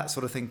that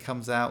sort of thing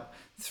comes out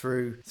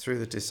through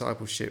the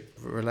discipleship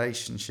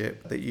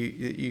relationship that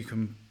you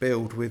can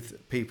build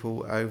with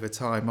people over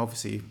time.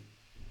 Obviously,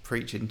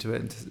 preach into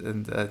it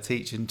and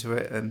teach into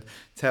it, and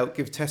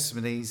give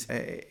testimonies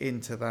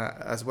into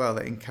that as well.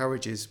 That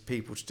encourages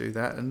people to do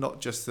that, and not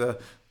just the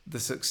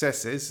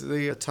successes,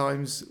 the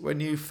times when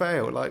you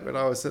fail. Like when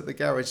I was at the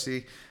garage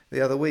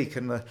the other week,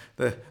 and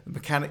the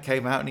mechanic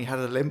came out and he had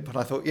a limp, and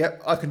I thought,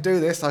 yep, I can do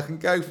this, I can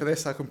go for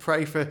this, I can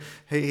pray for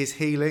his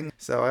healing.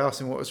 So I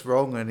asked him what was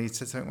wrong, and he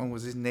said something wrong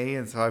with his knee,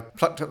 and so I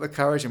plucked up the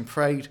courage and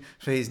prayed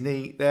for his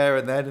knee there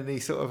and then, and he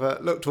sort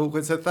of looked awkward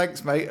and said,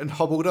 thanks mate, and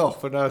hobbled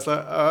off. And I was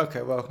like, oh,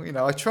 okay, well,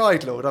 I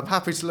tried, Lord, I'm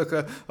happy to look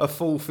a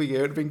fool for you.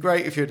 It'd been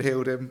great if you'd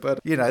healed him.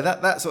 But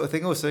that sort of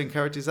thing also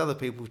encourages other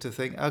people to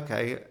think,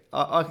 okay,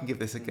 I can give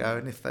this a go,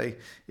 and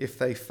if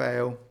they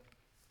fail,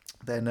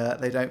 then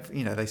they don't,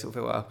 they sort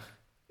of feel, well,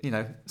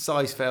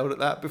 Si's failed at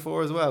that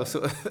before as well,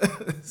 sort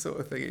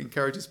of thing. It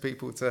encourages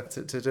people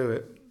to do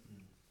it.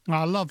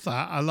 I love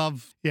that. I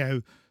love,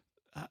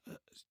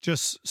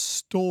 just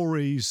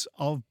stories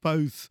of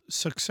both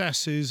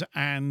successes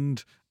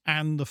and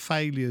the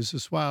failures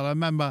as well. I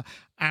remember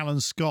Alan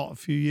Scott a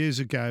few years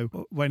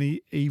ago when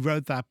he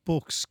wrote that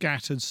book,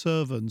 Scattered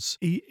Servants.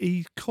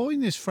 He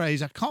coined this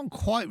phrase, I can't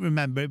quite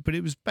remember it, but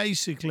it was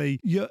basically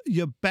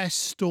your best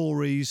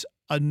stories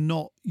are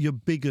not your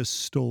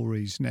biggest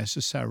stories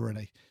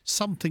necessarily.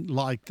 Something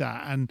like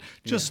that. And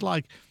just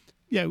like,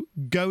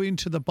 going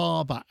to the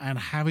barber and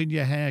having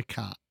your hair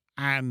cut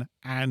and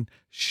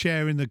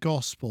sharing the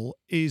gospel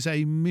is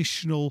a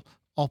missional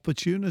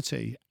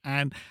opportunity.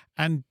 And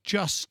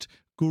just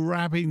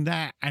grabbing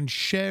that and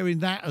sharing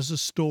that as a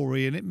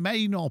story. And it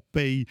may not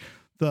be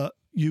that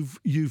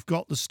you've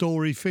got the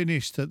story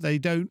finished, that they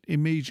don't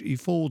immediately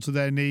fall to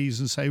their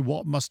knees and say,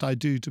 what must I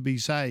do to be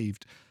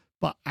saved?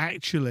 But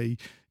actually,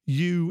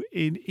 you,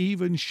 in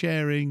even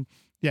sharing,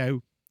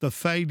 the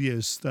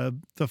failures,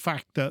 the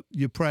fact that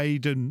you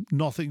prayed and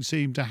nothing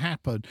seemed to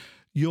happen,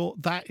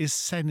 that is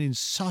sending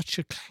such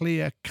a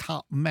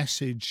clear-cut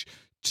message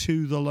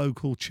to the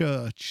local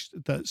church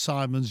that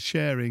Simon's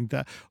sharing,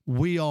 that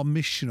we are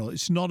missional.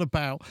 It's not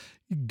about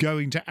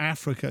going to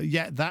Africa.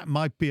 Yeah, that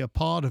might be a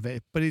part of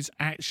it, but it's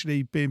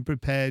actually being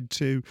prepared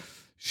to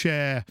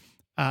share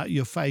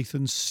your faith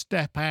and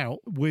step out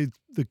with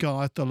the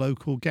guy at the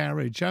local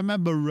garage. I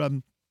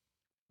remember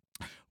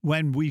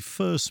when we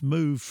first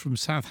moved from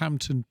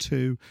Southampton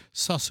to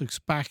Sussex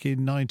back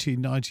in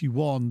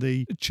 1991,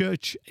 the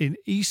church in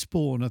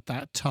Eastbourne at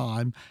that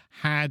time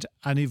had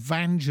an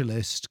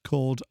evangelist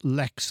called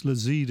Lex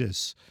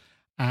Lazidis.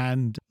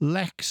 And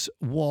Lex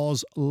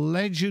was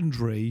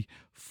legendary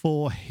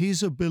for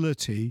his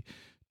ability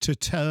to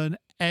turn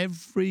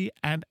every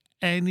and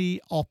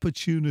any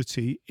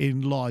opportunity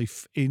in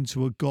life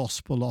into a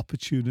gospel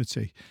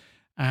opportunity.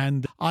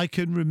 And I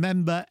can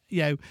remember,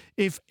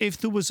 if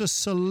there was a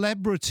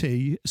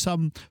celebrity,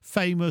 some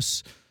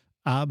famous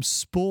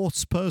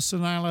sports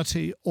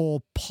personality or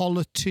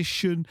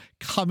politician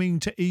coming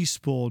to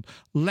Eastbourne,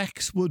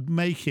 Lex would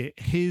make it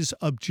his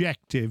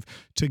objective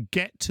to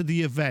get to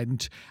the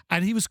event.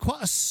 And he was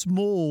quite a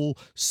small,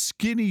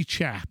 skinny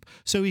chap.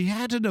 So he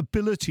had an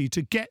ability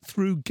to get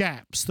through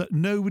gaps that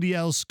nobody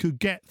else could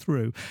get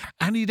through.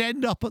 And he'd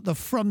end up at the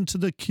front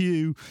of the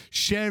queue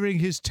sharing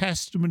his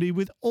testimony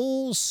with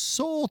all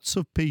sorts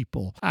of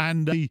people.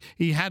 And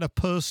he had a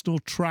personal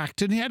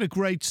tract, and he had a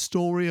great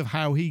story of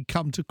how he'd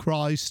come to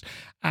Christ,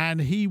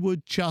 and he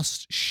would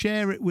just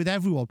share it with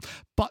everyone.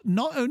 But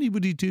not only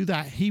would he do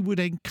that, he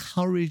would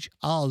encourage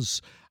us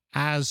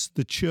as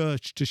the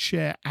church to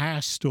share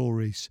our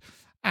stories.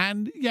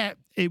 And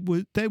they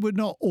were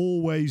not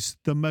always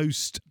the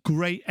most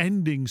great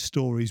ending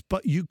stories,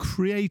 but you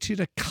created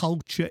a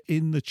culture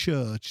in the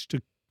church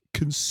to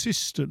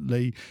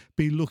consistently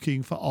be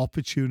looking for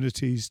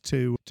opportunities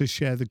to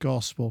share the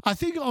gospel. I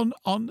think on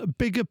a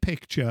bigger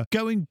picture,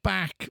 going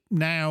back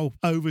now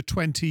over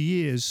 20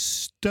 years,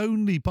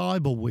 Stoneleigh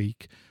Bible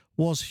Week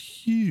was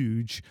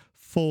huge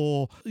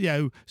for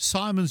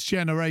Simon's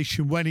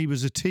generation when he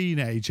was a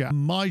teenager,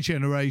 my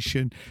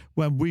generation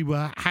when we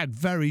had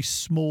very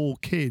small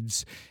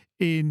kids,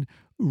 in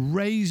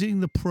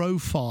raising the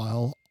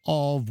profile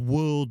of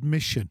world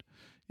mission.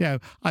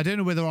 I don't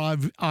know whether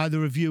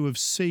either of you have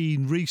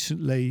seen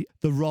recently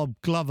the Rob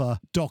Glover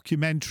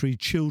documentary,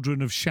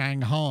 Children of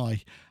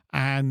Shanghai,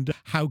 and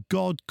how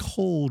God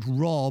called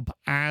Rob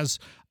as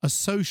a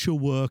social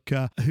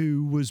worker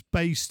who was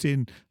based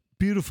in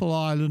beautiful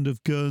island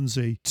of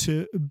Guernsey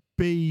to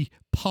be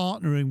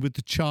partnering with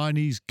the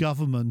Chinese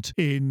government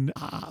in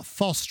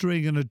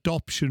fostering and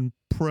adoption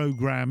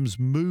programs,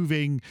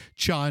 moving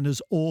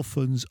China's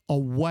orphans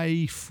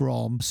away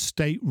from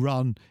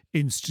state-run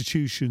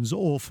institutions,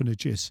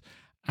 orphanages.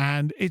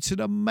 And it's an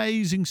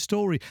amazing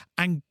story.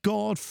 And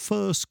God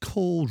first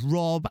called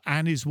Rob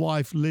and his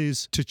wife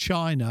Liz to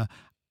China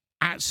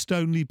at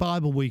Stoneleigh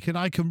Bible Week. And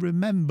I can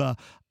remember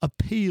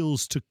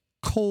appeals to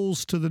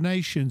calls to the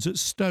nations at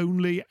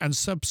Stoneleigh and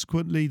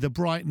subsequently the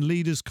Brighton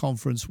Leaders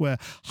Conference, where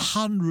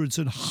hundreds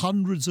and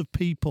hundreds of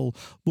people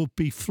would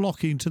be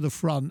flocking to the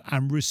front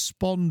and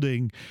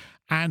responding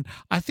And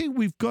I think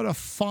we've got to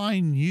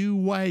find new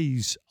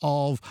ways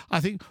of,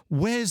 I think,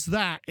 where's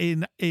that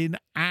in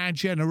our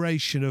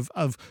generation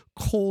of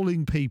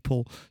calling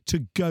people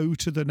to go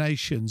to the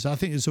nations? I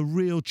think it's a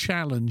real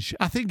challenge.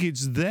 I think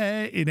it's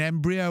there in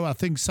embryo. I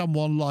think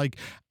someone like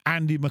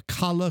Andy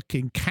McCulloch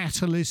in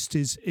Catalyst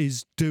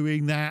is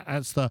doing that.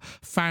 That's the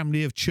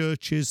family of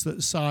churches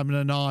that Simon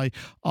and I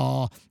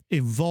are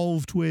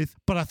involved with.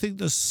 But I think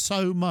there's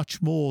so much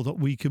more that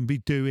we can be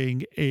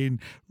doing in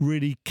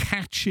really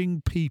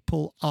catching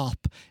people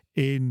up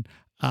in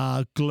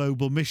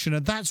global mission.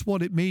 And that's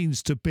what it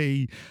means to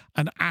be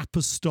an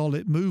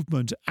apostolic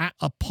movement.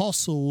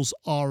 Apostles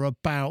are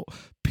about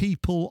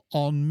people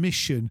on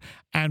mission,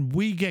 and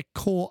we get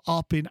caught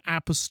up in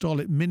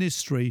apostolic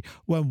ministry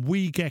when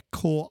we get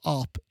caught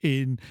up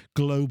in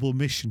global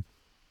mission.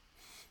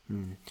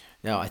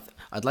 No,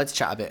 I'd like to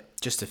chat a bit,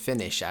 just to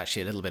finish,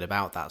 actually, a little bit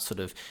about that, sort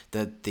of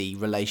the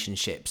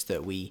relationships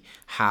that we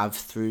have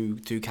through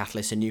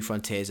Catalyst and New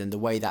Frontiers, and the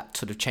way that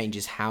sort of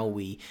changes how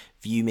we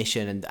view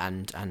mission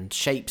and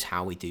shapes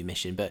how we do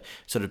mission. But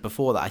sort of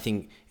before that, I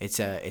think it's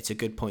a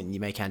good point you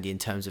make, Andy, in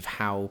terms of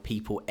how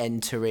people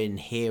enter in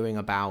hearing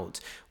about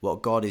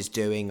what God is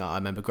doing. I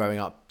remember growing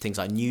up, things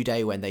like New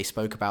Day, when they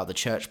spoke about the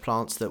church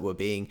plants that were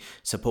being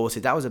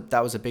supported. That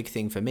was a big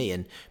thing for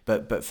me.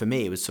 But for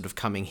me, it was sort of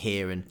coming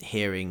here and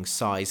hearing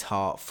Sai's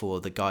heart for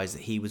the guys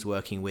that he was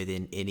working with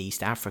in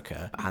East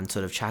Africa, and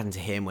sort of chatting to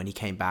him when he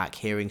came back,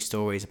 hearing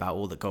stories about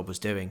all that God was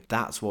doing.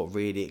 That's what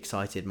really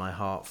excited my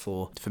heart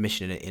for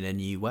mission in a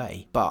new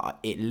way. But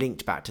it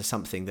linked back to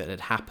something that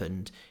had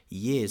happened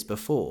years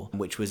before,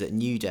 which was at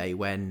New Day,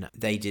 when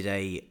they did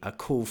a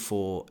call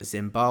for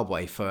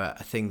Zimbabwe for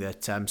a thing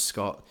that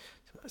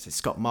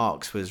Scott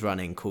Marks was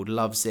running called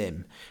Love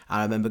Zim. And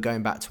I remember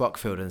going back to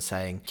Uckfield and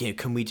saying,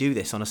 can we do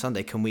this on a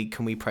Sunday? Can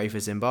we pray for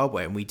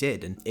Zimbabwe? And we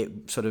did. And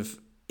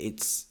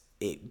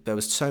there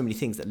was so many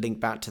things that link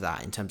back to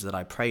that, in terms of that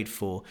I prayed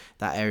for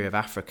that area of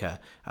Africa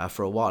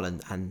for a while,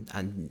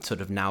 and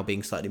sort of now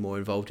being slightly more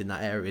involved in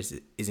that area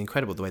is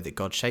incredible, the way that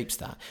God shapes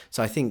that.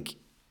 So I think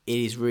it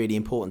is really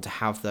important to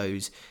have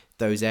those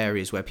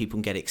areas where people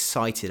can get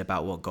excited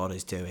about what God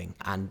is doing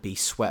and be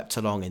swept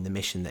along in the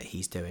mission that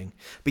he's doing.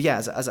 But yeah,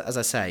 as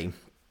I say,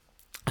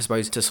 I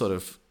suppose to sort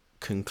of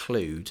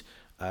conclude,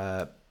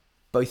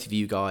 both of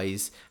you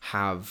guys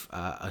have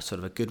a sort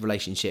of a good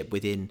relationship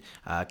within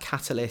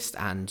Catalyst,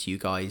 and you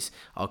guys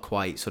are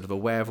quite sort of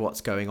aware of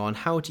what's going on.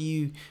 How do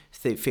you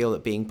feel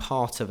that being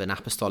part of an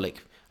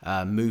apostolic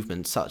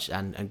movement such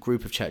and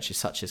group of churches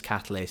such as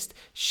Catalyst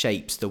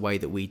shapes the way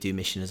that we do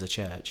mission as a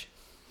church?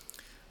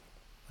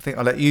 I think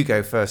I'll let you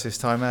go first this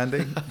time,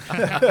 Andy.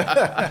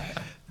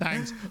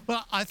 Thanks.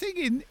 Well, I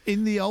think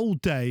in the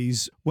old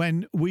days,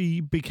 when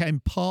we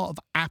became part of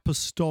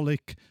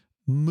apostolic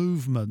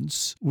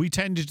movements, we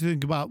tended to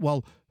think about,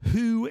 well,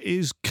 who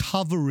is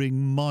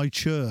covering my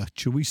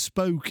church? And we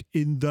spoke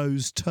in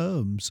those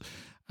terms.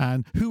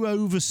 And who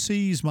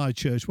oversees my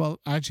church? Well,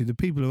 actually, the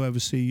people who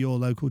oversee your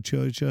local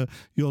church are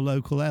your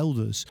local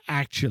elders,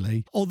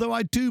 actually. Although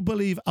I do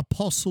believe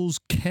apostles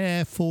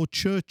care for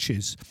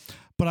churches.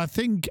 But I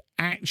think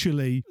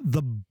actually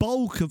the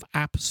bulk of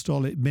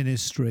apostolic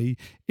ministry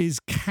is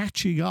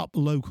catching up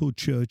local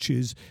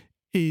churches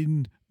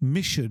in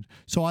mission.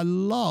 So I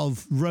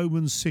love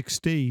Romans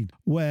 16,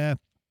 where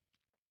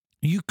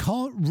you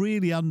can't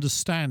really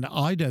understand,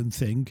 I don't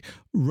think,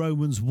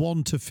 Romans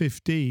 1 to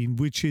 15,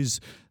 which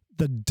is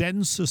the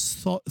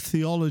densest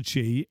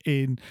theology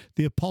in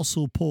the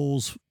Apostle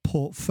Paul's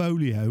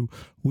portfolio,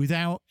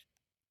 without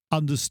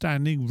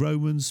understanding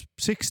Romans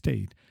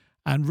 16.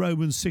 And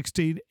Romans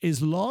 16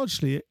 is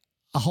largely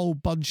a whole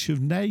bunch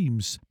of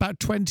names, about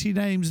 20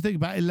 names, I think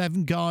about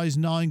 11 guys,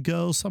 9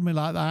 girls, something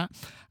like that.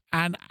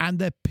 And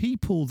they're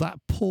people that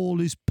Paul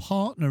is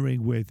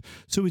partnering with.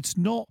 So it's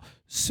not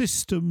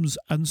systems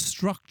and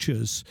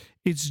structures.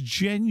 It's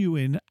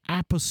genuine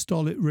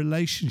apostolic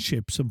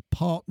relationships and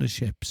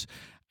partnerships.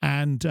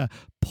 And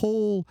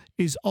Paul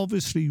is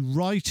obviously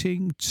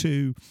writing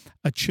to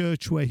a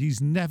church where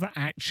he's never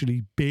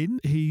actually been.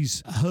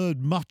 He's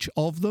heard much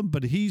of them,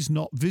 but he's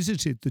not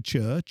visited the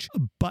church.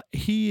 But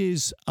he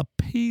is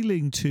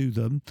appealing to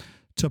them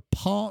to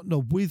partner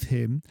with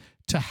him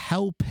to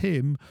help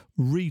him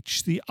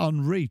reach the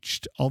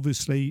unreached.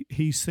 Obviously,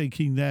 he's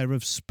thinking there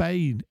of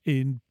Spain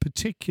in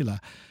particular.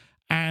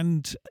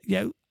 And,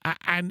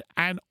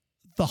 and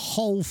the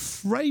whole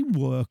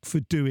framework for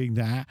doing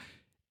that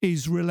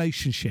is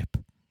relationship.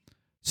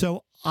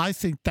 So I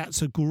think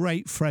that's a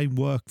great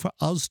framework for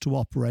us to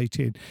operate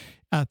in.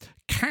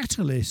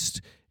 Catalyst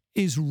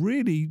is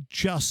really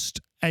just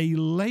a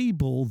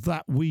label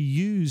that we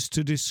use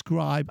to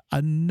describe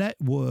a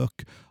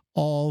network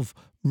of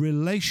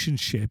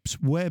relationships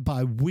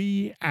whereby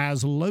we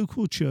as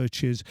local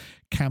churches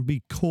can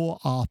be caught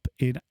up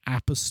in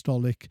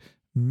apostolic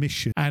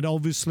mission. And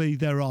obviously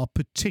there are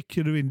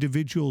particular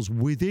individuals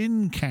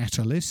within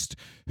Catalyst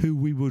who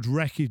we would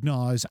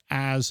recognize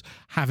as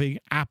having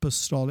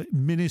apostolic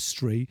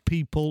ministry,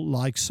 people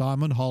like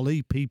Simon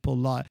Holly, people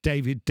like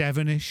David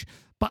Devenish,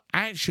 but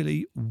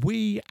actually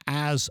we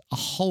as a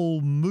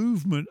whole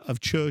movement of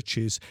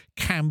churches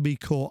can be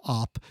caught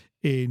up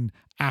in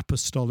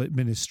apostolic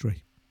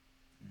ministry.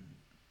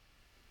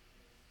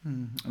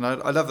 And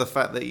I love the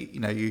fact that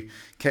you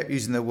kept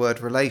using the word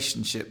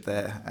relationship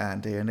there,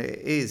 Andy, and it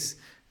is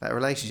that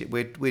relationship.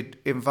 We're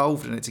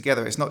involved in it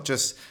together. It's not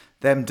just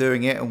them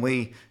doing it and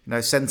we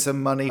send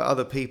some money to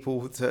other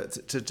people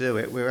to do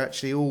it. We're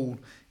actually all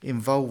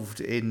involved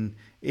in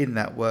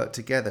that work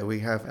together. We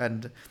have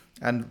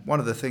and one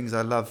of the things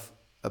I love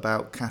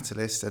about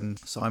Catalyst and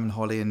Simon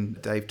Holly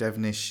and Dave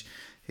Devenish,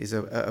 his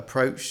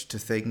approach to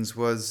things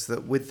was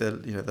that with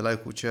the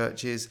local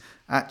churches,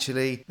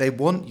 actually they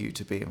want you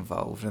to be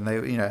involved, and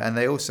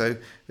they also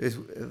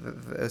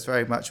it's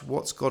very much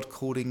what's God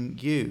calling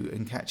you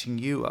and catching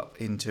you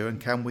up into,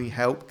 and can we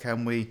help?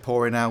 Can we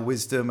pour in our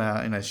wisdom,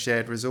 our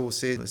shared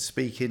resources,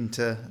 speak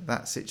into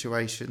that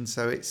situation?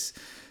 So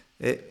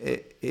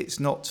it's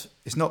not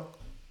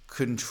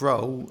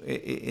control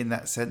in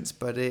that sense,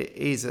 but it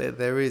is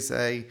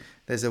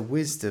there's a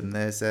wisdom,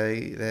 there's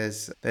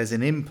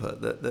an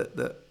input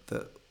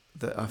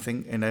that I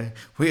think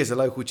we as a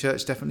local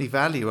church definitely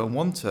value and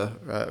want to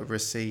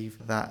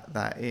receive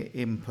that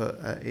input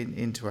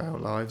into our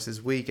lives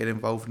as we get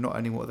involved, not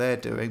only what they're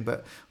doing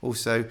but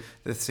also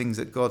the things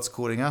that God's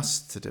calling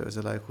us to do as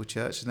a local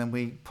church, and then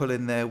we pull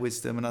in their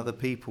wisdom and other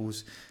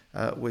people's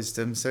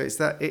wisdom. So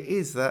it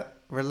is that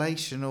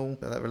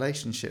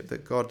relationship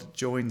that God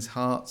joins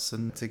hearts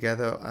and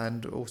together,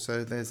 and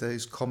also there's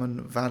those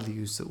common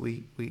values that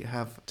we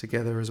have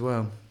together as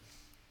well.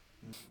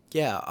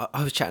 Yeah,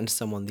 I was chatting to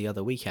someone the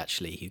other week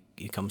actually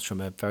who comes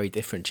from a very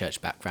different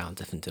church background,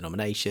 different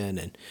denomination,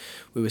 and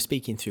we were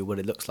speaking through what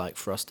it looks like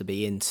for us to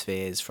be in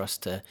spheres, for us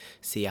to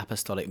see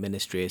apostolic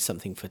ministry as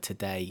something for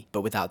today,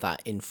 but without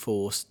that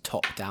enforced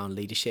top-down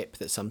leadership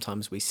that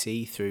sometimes we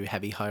see through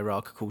heavy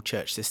hierarchical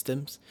church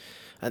systems.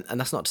 And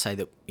that's not to say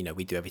that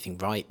we do everything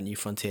right in New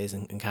Frontiers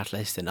and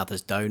Catalyst and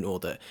others don't, or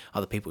that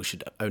other people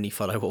should only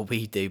follow what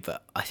we do,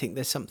 but I think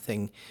there's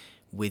something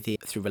with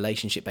it through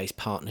relationship-based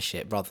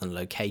partnership rather than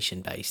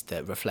location-based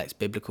that reflects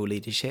biblical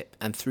leadership.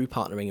 And through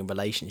partnering and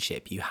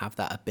relationship, you have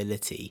that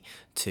ability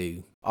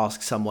to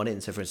ask someone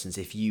in. So for instance,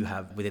 if you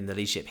have within the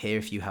leadership here,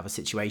 if you have a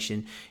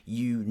situation,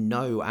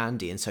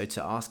 Andy, and so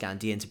to ask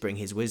Andy in to bring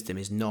his wisdom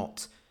is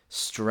not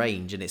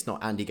strange, and it's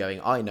not Andy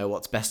going, I know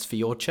what's best for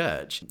your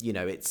church.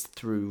 It's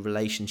through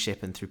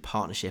relationship and through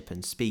partnership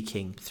and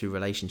speaking through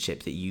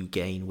relationship that you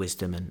gain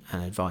wisdom and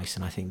advice,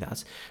 and I think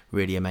that's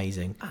really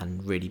amazing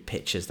and really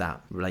pictures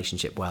that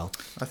relationship well.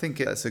 I think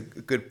that's a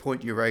good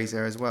point you raise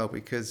there as well,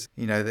 because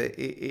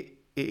it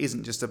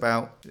isn't just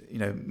about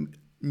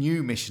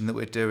new mission that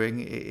we're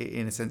doing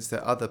in a sense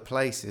that other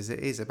places.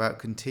 It is about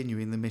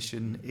continuing the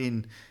mission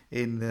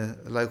in the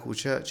local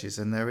churches,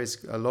 and there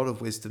is a lot of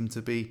wisdom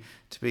to be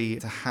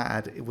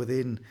had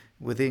within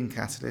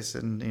Catalyst,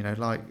 and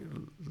like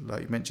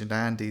you mentioned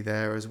Andy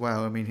there as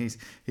well. I mean,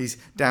 he's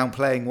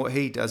downplaying what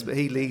he does, but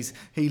he leads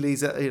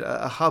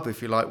a hub,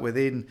 if you like,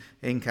 within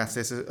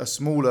Catalyst, a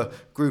smaller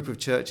group of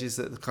churches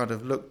that kind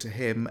of look to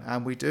him,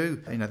 and we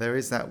do. There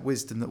is that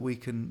wisdom that we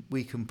can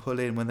pull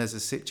in when there's a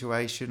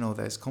situation or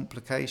there's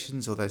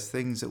complications or there's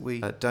things that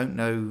we don't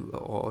know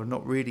or are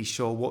not really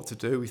sure what to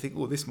do. We think,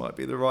 well, this might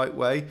be the right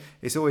way.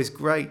 It's always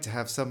great to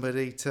have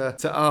somebody to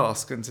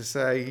ask and to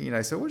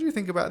say, so what do you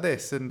think about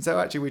this? And so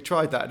actually we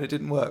tried that and it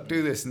didn't work.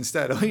 Do this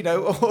instead, or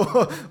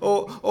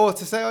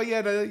to say, oh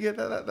yeah, no, yeah,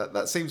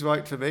 that seems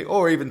right for me,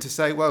 or even to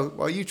say,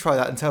 well, you try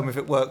that and tell me if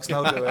it works, and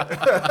I'll do it.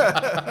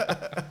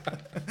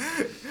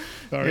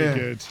 Very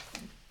good.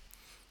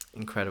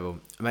 Incredible.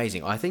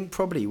 Amazing. I think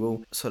probably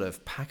we'll sort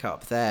of pack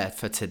up there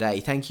for today.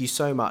 Thank you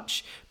so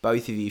much,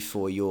 both of you,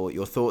 for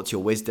your thoughts,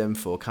 your wisdom,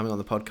 for coming on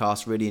the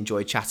podcast. Really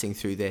enjoyed chatting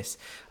through this.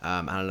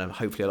 And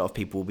hopefully a lot of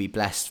people will be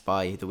blessed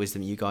by the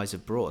wisdom you guys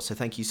have brought. So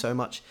thank you so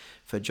much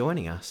for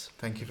joining us.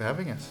 Thank you for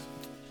having us.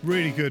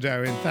 Really good,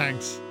 Owen.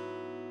 Thanks.